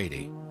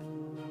O'Grady,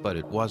 but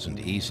it wasn't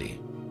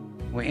easy.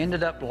 We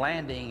ended up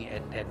landing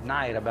at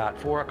night about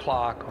 4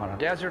 o'clock on a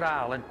desert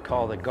island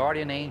called the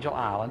Guardian Angel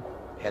Island.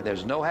 And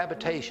there's no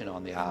habitation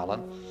on the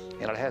island,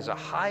 and it has the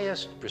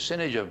highest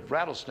percentage of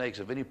rattlesnakes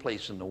of any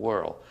place in the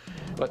world.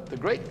 But the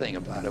great thing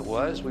about it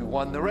was we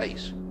won the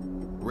race.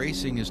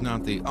 Racing is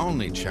not the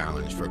only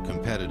challenge for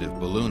competitive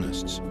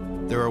balloonists.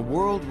 There are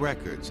world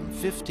records in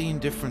 15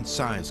 different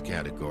size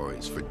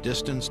categories for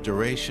distance,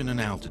 duration,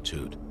 and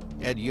altitude.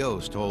 Ed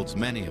Yost holds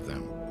many of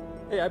them.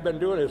 Hey, I've been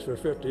doing this for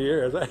 50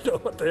 years. I know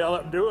what the hell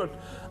I'm doing,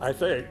 I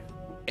think.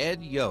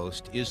 Ed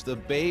Yost is the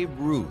Babe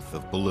Ruth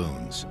of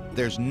balloons.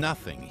 There's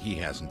nothing he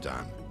hasn't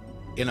done.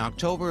 In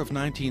October of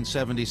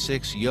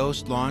 1976,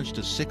 Yost launched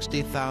a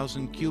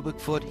 60,000 cubic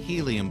foot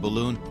helium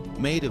balloon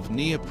made of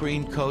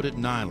neoprene-coated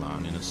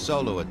nylon in a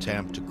solo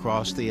attempt to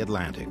cross the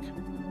Atlantic.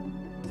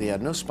 He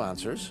had no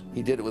sponsors.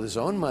 He did it with his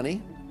own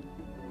money.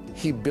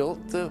 He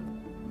built the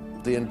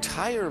the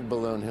entire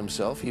balloon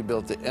himself. He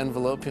built the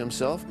envelope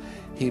himself.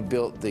 He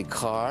built the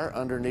car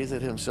underneath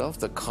it himself.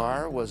 The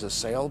car was a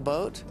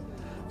sailboat,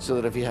 so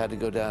that if he had to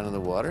go down in the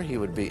water, he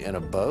would be in a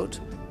boat.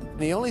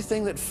 The only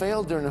thing that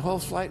failed during the whole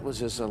flight was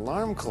his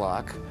alarm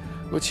clock,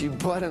 which he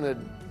bought in a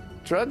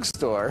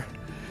drugstore.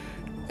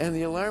 And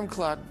the alarm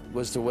clock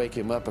was to wake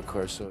him up, of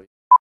course. So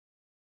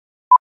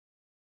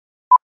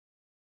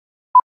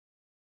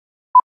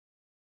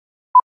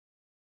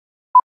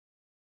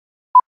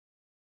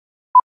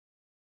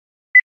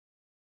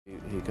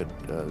he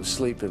could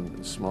sleep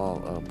in small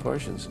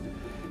portions.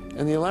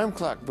 And the alarm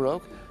clock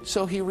broke,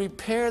 so he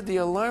repaired the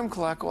alarm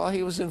clock while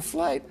he was in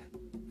flight.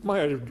 My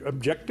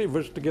objective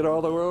was to get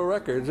all the world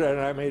records, and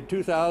I made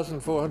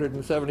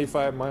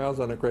 2,475 miles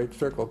on a Great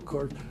Circle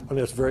course on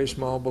this very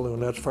small balloon.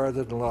 That's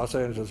farther than Los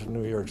Angeles and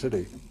New York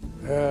City.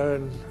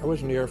 And I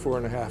was in the air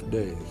 4.5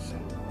 days,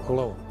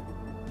 alone.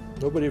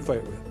 Nobody to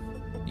fight with.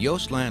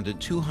 Yost landed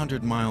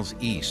 200 miles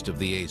east of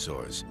the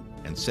Azores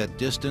and set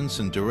distance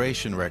and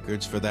duration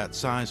records for that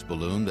size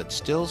balloon that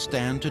still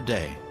stand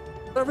today.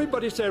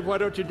 Everybody said, why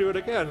don't you do it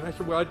again? I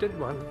said, well, I did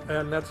one,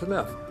 and that's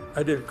enough.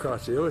 I didn't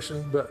cross the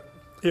ocean, but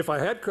if I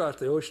had crossed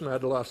the ocean,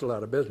 I'd have lost a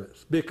lot of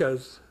business,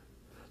 because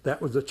that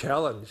was a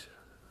challenge.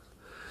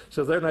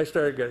 So then I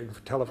started getting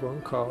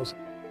telephone calls.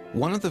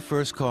 One of the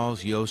first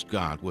calls Yost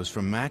got was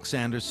from Max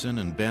Anderson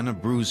and Ben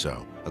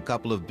Abruzzo, a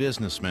couple of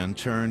businessmen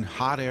turned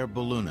hot air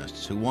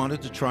balloonists who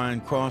wanted to try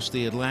and cross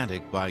the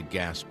Atlantic by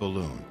gas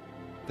balloon.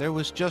 There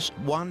was just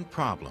one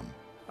problem.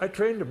 I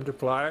trained them to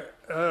fly.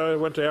 I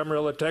went to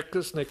Amarillo,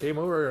 Texas, and they came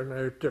over and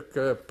I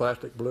took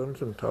plastic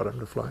balloons and taught them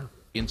to fly.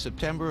 In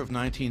September of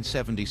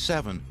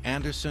 1977,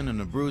 Anderson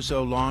and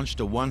Abruzzo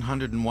launched a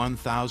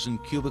 101,000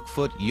 cubic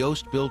foot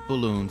Yost-built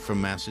balloon from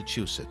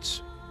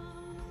Massachusetts.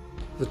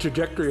 The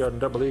trajectory on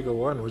Double Eagle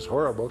 1 was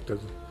horrible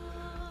because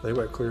they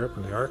went clear up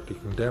in the Arctic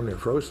and damn near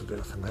froze to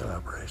death in that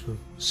operation.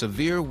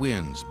 Severe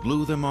winds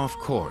blew them off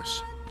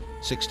course.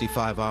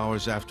 65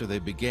 hours after they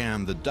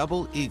began, the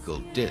Double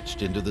Eagle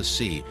ditched into the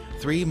sea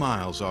 3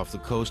 miles off the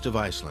coast of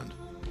Iceland.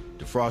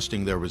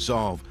 Defrosting their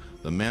resolve,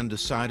 the men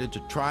decided to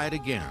try it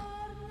again.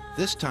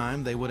 This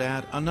time they would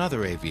add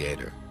another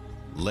aviator,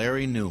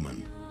 Larry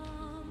Newman.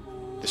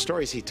 The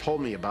stories he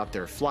told me about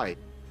their flight,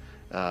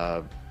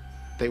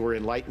 they were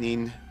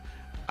enlightening.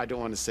 I don't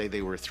want to say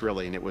they were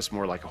thrilling. It was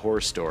more like a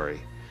horror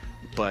story.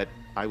 But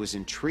I was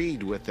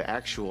intrigued with the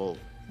actual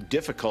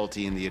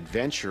difficulty and the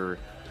adventure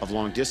of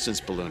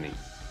long-distance ballooning.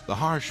 The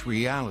harsh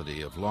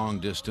reality of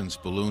long-distance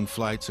balloon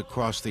flights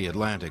across the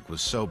Atlantic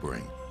was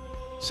sobering.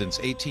 Since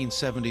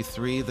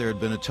 1873, there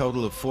had been a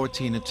total of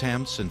 14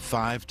 attempts and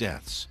 5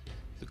 deaths.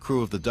 The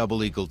crew of the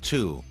Double Eagle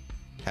II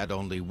had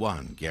only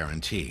one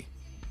guarantee.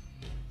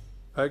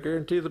 I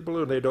guarantee the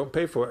balloon they don't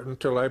pay for it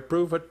until I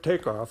prove at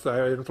takeoff.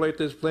 I inflate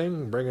this plane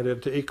and bring it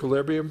into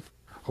equilibrium,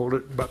 hold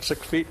it about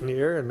 6 feet in the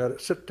air and let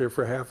it sit there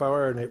for a half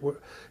hour, and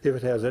if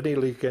it has any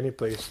leak any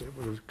place, it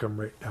will come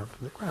right down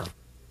to the ground.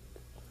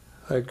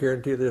 I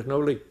guarantee there's no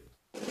leak.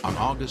 On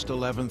August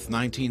 11th,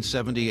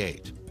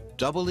 1978,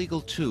 Double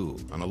Eagle II,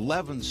 an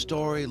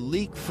 11-story,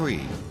 leak-free,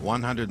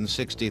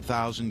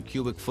 160,000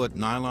 cubic foot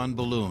nylon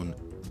balloon,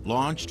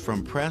 launched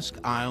from Presque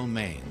Isle,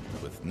 Maine,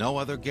 with no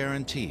other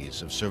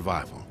guarantees of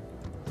survival.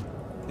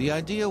 The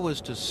idea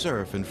was to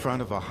surf in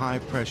front of a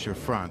high-pressure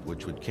front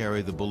which would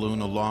carry the balloon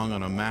along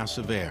on a mass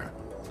of air.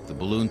 The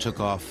balloon took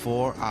off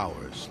 4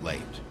 hours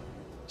late.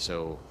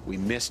 So we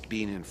missed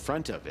being in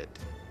front of it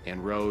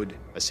and rode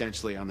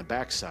essentially on the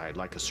backside,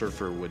 like a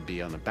surfer would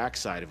be on the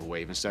backside of a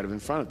wave instead of in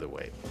front of the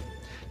wave.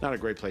 Not a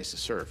great place to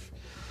surf.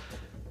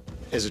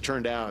 As it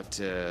turned out,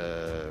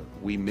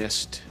 we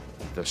missed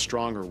the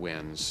stronger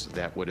winds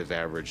that would have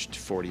averaged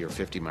 40 or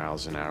 50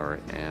 miles an hour,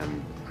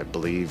 and I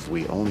believe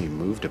we only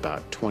moved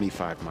about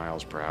 25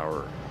 miles per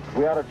hour.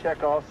 We ought to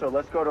check also.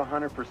 Let's go to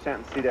 100%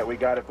 and see that we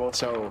got it both.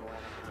 So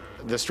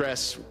the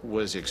stress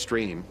was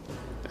extreme,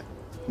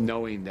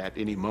 knowing that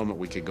any moment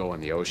we could go in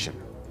the ocean,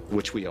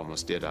 which we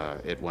almost did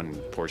at one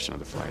portion of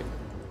the flight.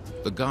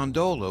 The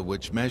gondola,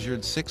 which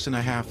measured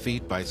 6.5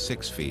 feet by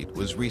 6 feet,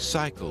 was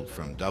recycled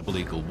from Double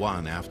Eagle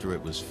I after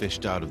it was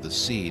fished out of the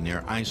sea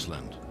near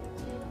Iceland.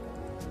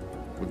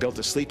 We built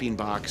a sleeping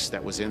box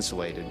that was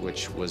insulated,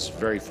 which was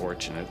very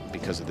fortunate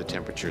because of the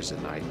temperatures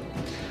at night.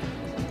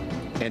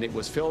 And it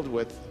was filled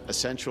with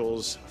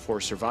essentials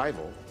for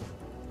survival.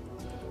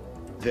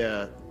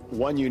 The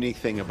one unique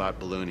thing about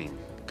ballooning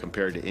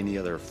compared to any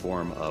other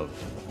form of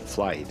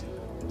flight,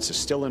 it's a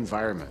still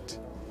environment.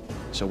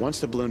 So once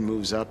the balloon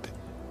moves up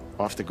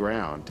off the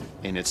ground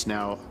and it's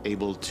now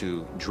able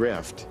to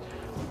drift,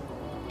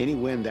 any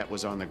wind that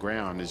was on the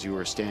ground as you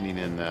were standing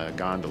in the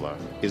gondola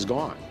is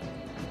gone.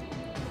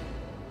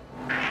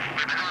 We've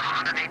been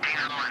out 118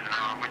 hours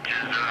now, which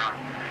is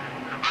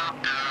about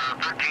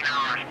 13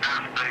 hours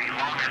past the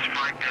longest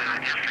flight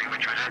in history,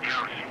 which was at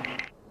Yost.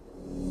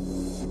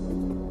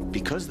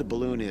 Because the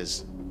balloon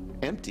is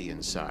empty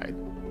inside,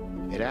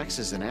 it acts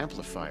as an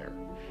amplifier.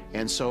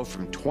 And so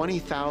from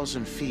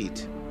 20,000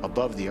 feet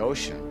above the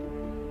ocean,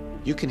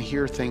 you can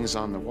hear things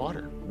on the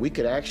water. We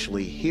could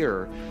actually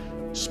hear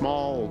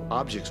small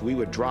objects we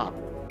would drop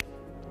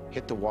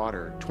hit the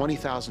water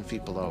 20,000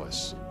 feet below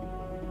us.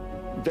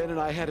 Ben and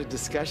I had a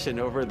discussion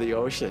over the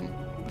ocean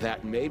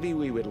that maybe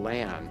we would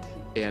land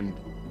and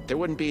there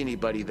wouldn't be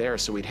anybody there,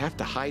 so we'd have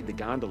to hide the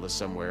gondola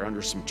somewhere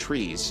under some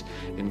trees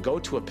and go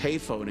to a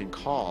payphone and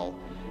call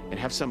and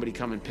have somebody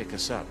come and pick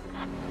us up.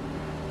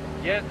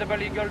 Yes,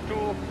 the Eagle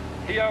 2.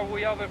 Here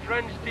we have a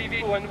French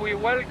TV and we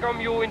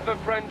welcome you in the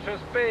French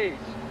space.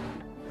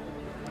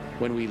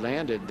 When we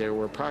landed, there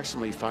were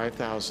approximately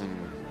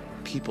 5,000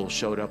 people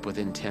showed up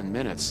within 10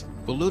 minutes.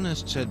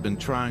 Balloonists had been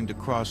trying to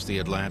cross the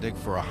Atlantic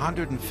for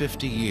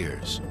 150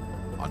 years.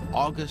 On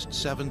August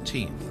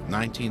 17,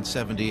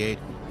 1978,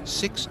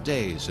 6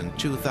 days and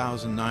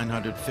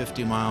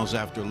 2,950 miles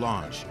after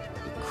launch,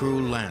 the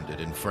crew landed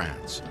in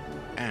France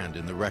and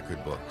in the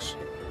record books.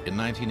 In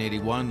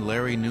 1981,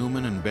 Larry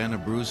Newman and Ben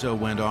Abruzzo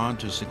went on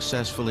to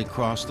successfully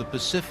cross the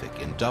Pacific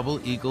in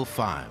Double Eagle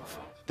 5.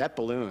 That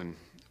balloon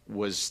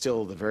was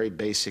still the very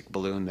basic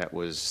balloon that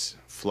was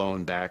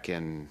flown back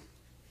in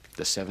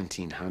the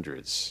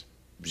 1700s.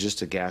 It was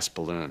just a gas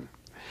balloon.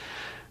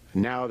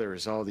 Now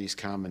there's all these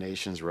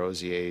combinations,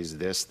 Rosiers,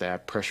 this,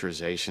 that,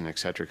 pressurization, et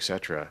cetera, et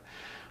cetera.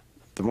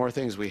 The more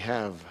things we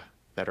have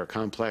that are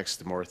complex,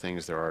 the more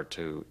things there are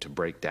to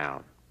break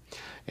down.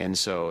 And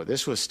so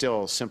this was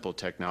still simple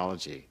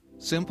technology.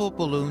 Simple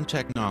balloon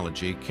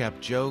technology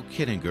kept Joe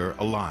Kittinger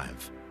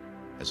alive.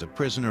 As a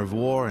prisoner of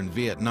war in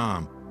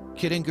Vietnam,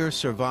 Kittinger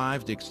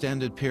survived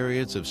extended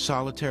periods of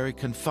solitary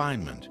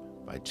confinement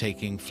by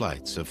taking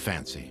flights of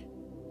fancy.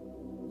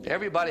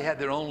 Everybody had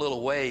their own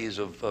little ways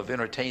of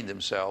entertaining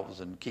themselves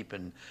and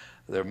keeping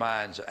their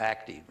minds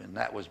active, and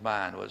that was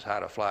mine, was how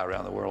to fly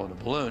around the world in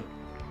a balloon.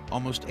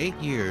 Almost 8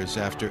 years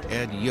after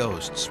Ed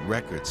Yost's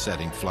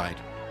record-setting flight,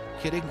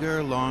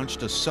 Kittinger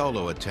launched a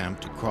solo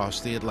attempt to cross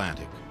the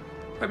Atlantic.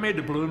 I made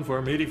the balloon for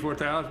him,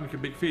 84,000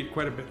 cubic feet,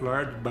 quite a bit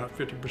large, about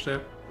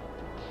 50%.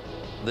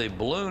 The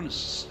balloon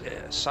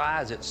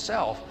size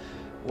itself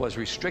was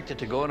restricted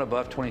to going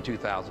above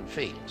 22,000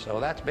 feet. So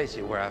that's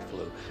basically where I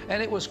flew.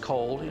 And it was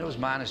cold, it was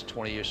minus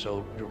 20 or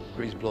so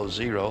degrees below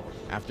zero.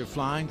 After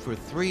flying for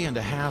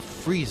 3.5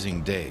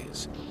 freezing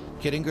days,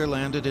 Kittinger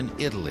landed in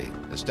Italy,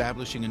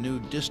 establishing a new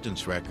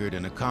distance record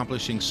and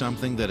accomplishing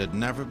something that had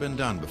never been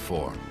done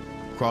before,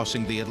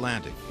 crossing the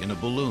Atlantic in a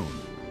balloon,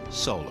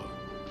 solo.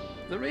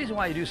 The reason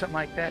why you do something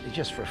like that is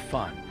just for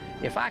fun.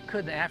 If I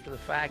couldn't, after the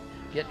fact,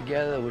 get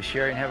together with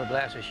Sherry and have a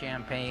glass of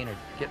champagne or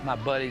get my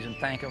buddies and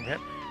thank them,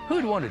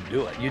 who'd want to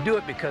do it? You do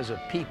it because of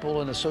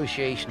people and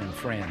association and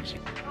friends.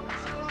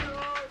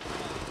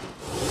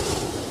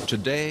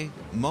 Today,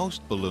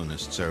 most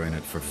balloonists are in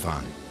it for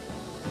fun.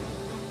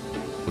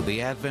 With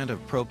the advent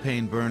of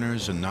propane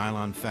burners and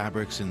nylon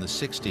fabrics in the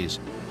 60s,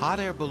 hot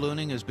air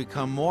ballooning has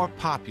become more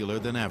popular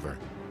than ever.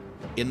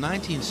 In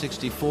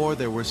 1964,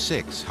 there were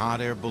 6 hot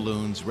air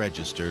balloons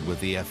registered with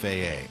the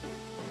FAA.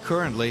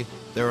 Currently,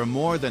 there are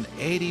more than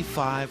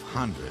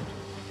 8,500.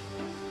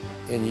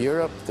 In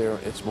Europe,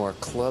 it's more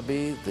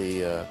clubby.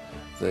 The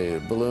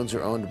balloons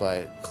are owned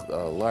by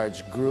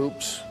large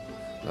groups,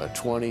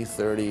 20,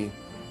 30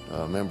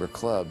 member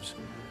clubs.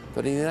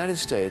 But in the United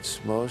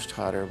States, most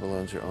hot air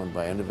balloons are owned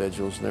by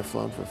individuals and they're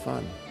flown for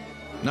fun.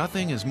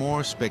 Nothing is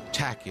more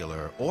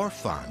spectacular or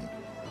fun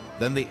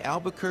than the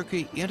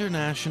Albuquerque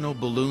International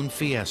Balloon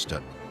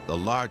Fiesta, the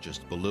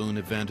largest balloon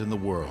event in the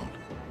world.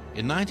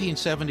 In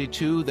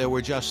 1972, there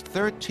were just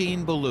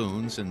 13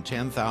 balloons and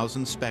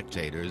 10,000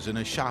 spectators in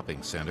a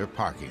shopping center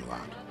parking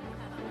lot.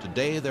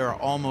 Today, there are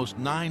almost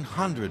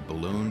 900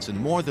 balloons and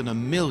more than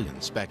 1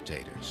 million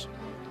spectators.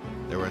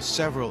 There are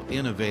several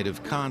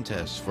innovative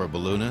contests for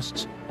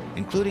balloonists,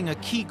 including a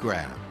key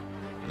grab,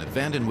 an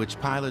event in which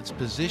pilots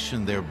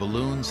position their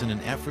balloons in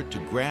an effort to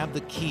grab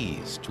the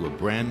keys to a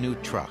brand new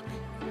truck.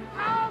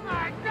 Oh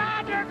my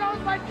God, there goes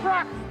my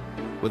truck!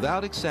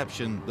 Without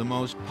exception, the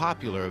most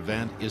popular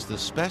event is the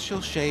Special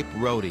Shape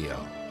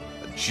Rodeo,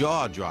 a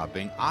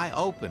jaw-dropping,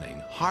 eye-opening,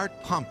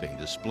 heart-pumping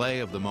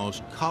display of the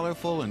most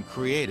colorful and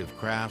creative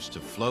crafts to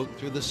float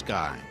through the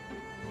sky.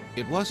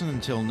 It wasn't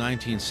until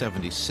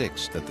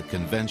 1976 that the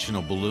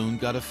conventional balloon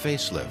got a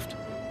facelift.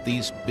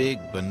 These big,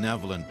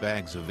 benevolent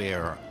bags of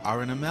air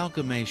are an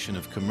amalgamation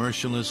of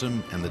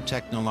commercialism and the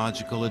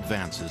technological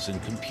advances in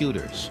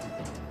computers.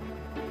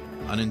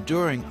 An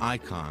enduring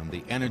icon,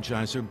 the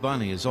Energizer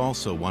Bunny is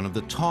also one of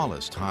the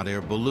tallest hot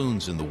air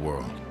balloons in the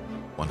world.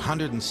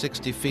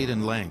 160 feet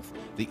in length,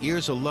 the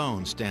ears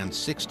alone stand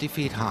 60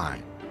 feet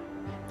high.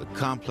 The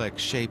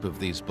complex shape of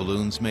these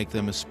balloons make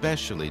them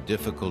especially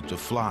difficult to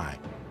fly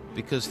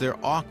because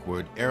they're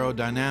awkward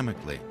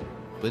aerodynamically.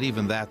 But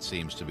even that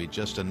seems to be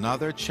just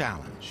another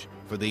challenge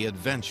for the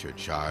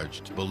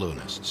adventure-charged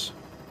balloonists.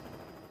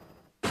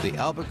 The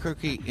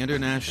Albuquerque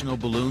International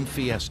Balloon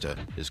Fiesta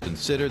is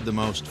considered the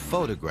most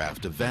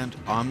photographed event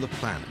on the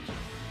planet.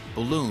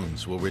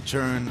 Balloons will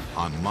return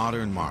on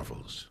Modern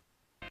Marvels.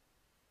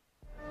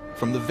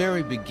 From the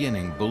very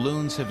beginning,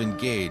 balloons have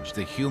engaged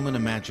the human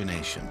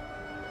imagination.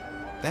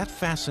 That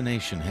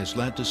fascination has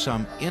led to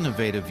some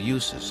innovative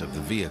uses of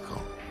the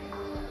vehicle.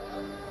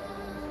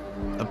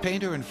 A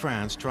painter in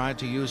France tried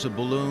to use a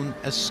balloon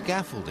as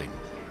scaffolding.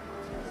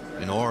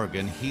 In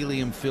Oregon,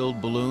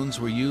 helium-filled balloons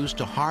were used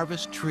to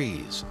harvest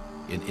trees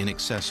in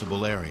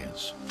inaccessible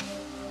areas.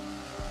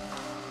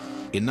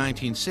 In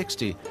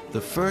 1960, the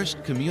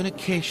first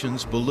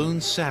communications balloon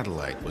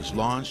satellite was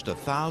launched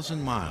 1,000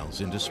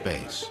 miles into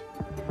space.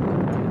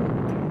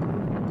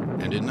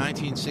 And in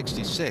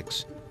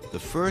 1966, the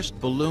first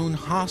balloon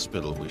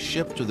hospital was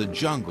shipped to the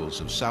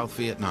jungles of South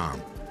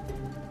Vietnam.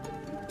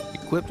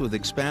 Equipped with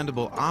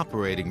expandable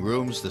operating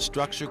rooms, the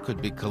structure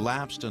could be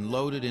collapsed and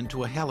loaded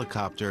into a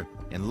helicopter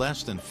in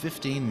less than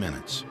 15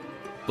 minutes.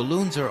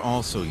 Balloons are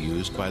also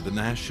used by the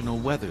National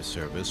Weather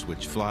Service,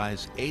 which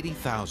flies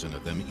 80,000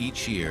 of them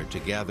each year to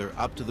gather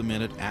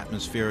up-to-the-minute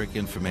atmospheric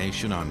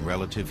information on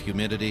relative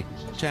humidity,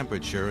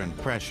 temperature, and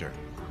pressure.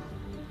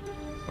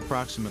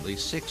 Approximately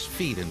 6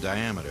 feet in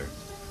diameter,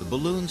 the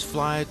balloons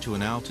fly to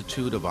an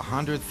altitude of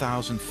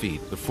 100,000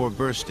 feet before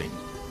bursting.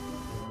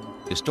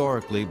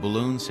 Historically,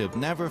 balloons have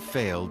never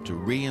failed to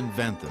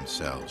reinvent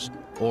themselves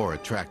or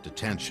attract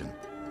attention.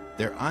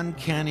 Their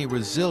uncanny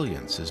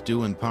resilience is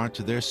due in part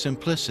to their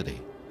simplicity.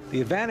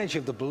 The advantage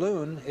of the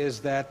balloon is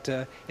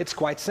that it's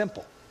quite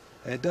simple.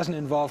 It doesn't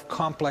involve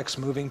complex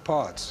moving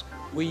parts.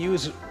 We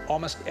use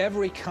almost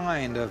every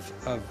kind of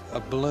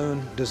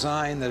balloon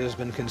design that has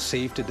been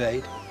conceived to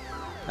date,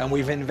 and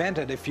we've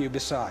invented a few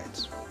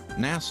besides.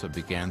 NASA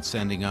began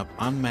sending up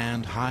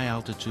unmanned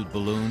high-altitude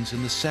balloons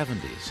in the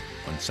 70s,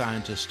 when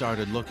scientists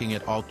started looking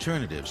at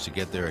alternatives to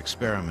get their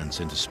experiments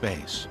into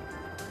space.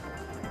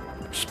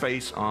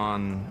 Space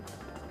on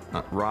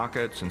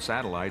rockets and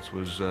satellites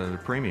was the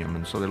premium,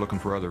 and so they're looking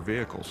for other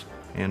vehicles.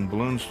 And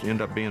balloons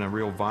end up being a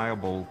real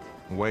viable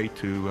way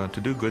to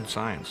do good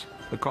science.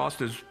 The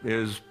cost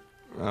is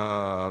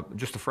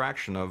just a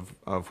fraction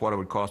of what it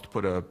would cost to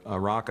put a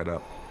rocket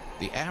up.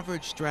 The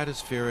average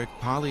stratospheric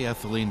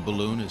polyethylene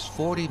balloon is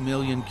 40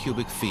 million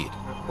cubic feet,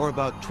 or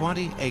about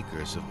 20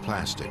 acres of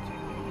plastic.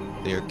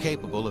 They are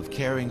capable of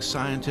carrying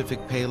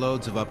scientific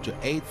payloads of up to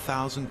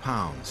 8,000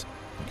 pounds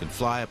and can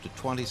fly up to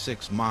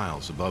 26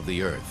 miles above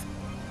the Earth.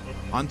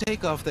 On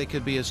takeoff, they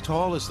could be as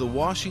tall as the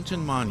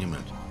Washington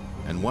Monument,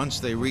 and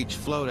once they reach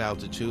float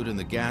altitude and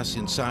the gas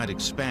inside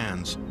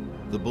expands,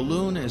 the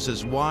balloon is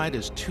as wide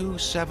as 2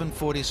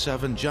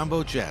 747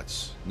 jumbo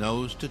jets,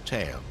 nose to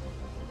tail.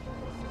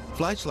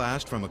 Flights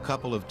last from a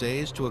couple of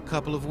days to a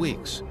couple of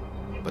weeks,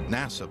 but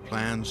NASA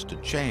plans to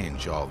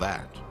change all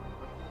that.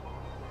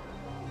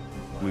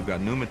 We've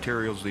got new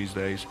materials these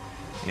days,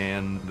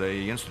 and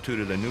they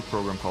instituted a new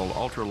program called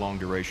ultra-long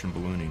duration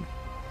ballooning.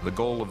 The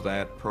goal of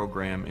that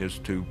program is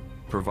to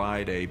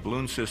provide a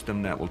balloon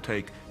system that will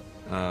take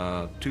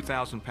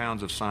 2,000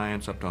 pounds of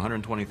science up to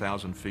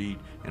 120,000 feet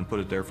and put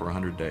it there for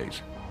 100 days.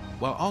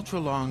 While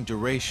ultra-long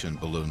duration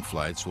balloon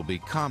flights will be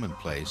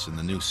commonplace in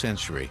the new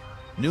century,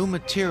 new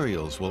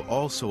materials will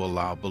also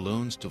allow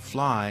balloons to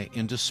fly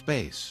into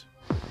space.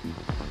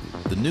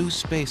 The new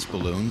space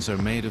balloons are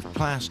made of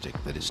plastic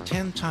that is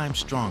 10 times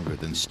stronger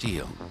than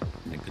steel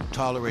and can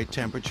tolerate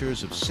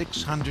temperatures of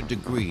 600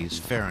 degrees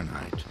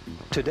Fahrenheit.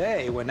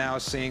 Today, we're now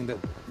seeing that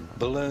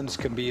balloons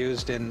can be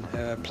used in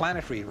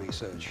planetary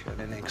research and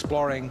in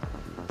exploring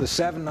the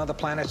 7 other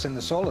planets in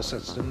the solar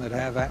system that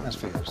have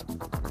atmospheres.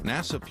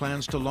 NASA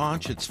plans to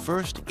launch its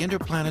first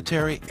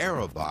interplanetary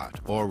aerobot,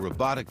 or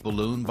robotic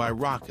balloon, by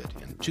rocket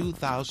in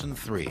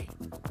 2003.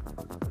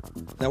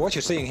 Now, what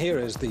you're seeing here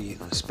is the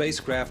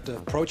spacecraft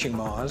approaching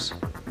Mars.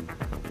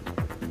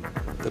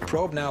 The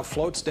probe now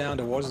floats down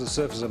towards the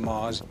surface of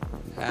Mars,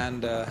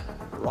 and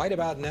right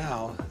about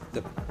now,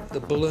 the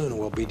balloon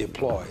will be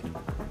deployed.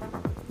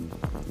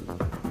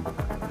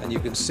 And you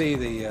can see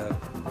the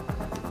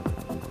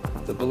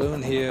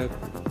balloon here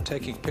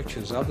taking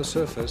pictures of the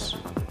surface.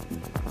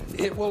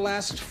 It will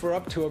last for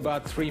up to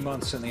about 3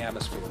 months in the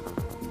atmosphere.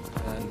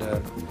 And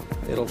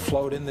it'll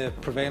float in the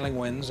prevailing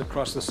winds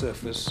across the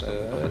surface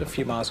at a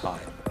few miles high.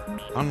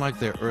 Unlike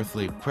their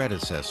earthly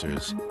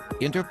predecessors,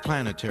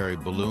 interplanetary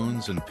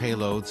balloons and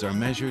payloads are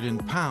measured in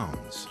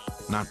pounds,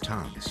 not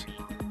tons.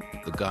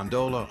 The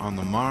gondola on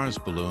the Mars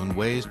balloon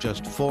weighs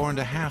just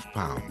 4.5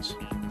 pounds.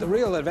 The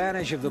real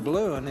advantage of the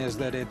balloon is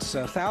that it's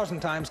 1,000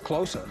 times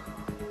closer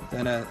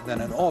than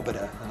an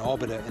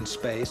orbiter in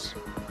space.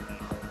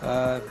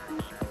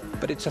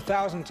 But it's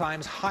 1,000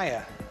 times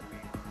higher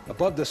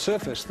above the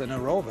surface than a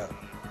rover,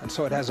 and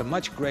so it has a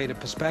much greater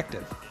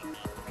perspective.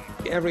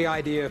 Every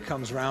idea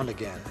comes round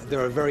again. There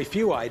are very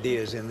few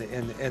ideas in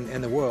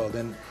the world,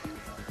 and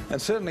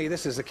certainly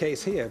this is the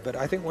case here, but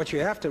I think what you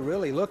have to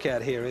really look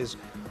at here is,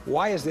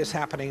 why is this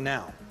happening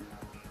now?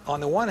 On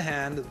the one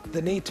hand,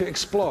 the need to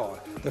explore,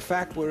 the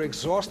fact we're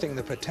exhausting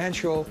the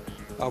potential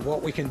of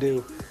what we can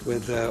do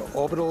with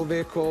orbital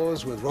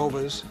vehicles, with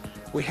rovers.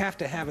 We have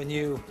to have a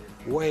new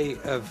way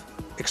of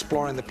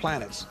exploring the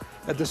planets.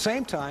 At the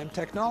same time,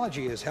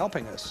 technology is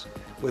helping us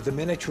with the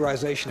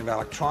miniaturization of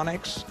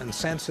electronics and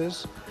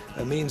sensors.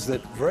 It means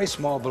that very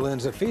small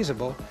balloons are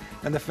feasible,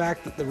 and the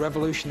fact that the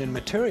revolution in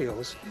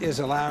materials is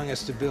allowing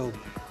us to build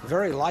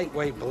very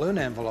lightweight balloon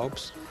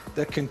envelopes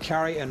that can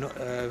carry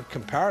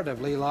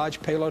comparatively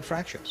large payload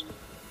fractions.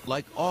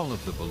 Like all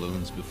of the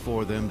balloons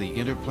before them, the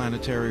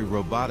interplanetary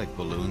robotic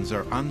balloons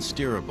are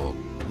unsteerable,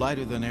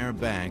 lighter-than-air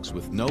bags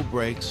with no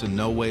brakes and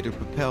no way to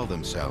propel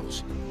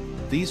themselves.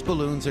 These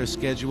balloons are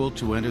scheduled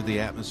to enter the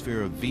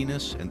atmosphere of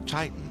Venus and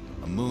Titan,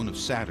 a moon of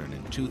Saturn,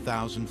 in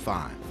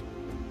 2005.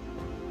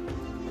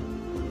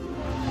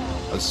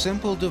 A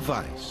simple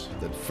device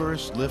that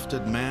first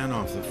lifted man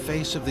off the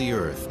face of the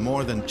Earth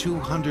more than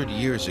 200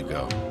 years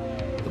ago,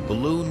 the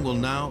balloon will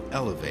now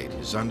elevate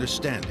his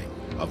understanding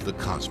of the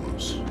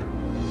cosmos.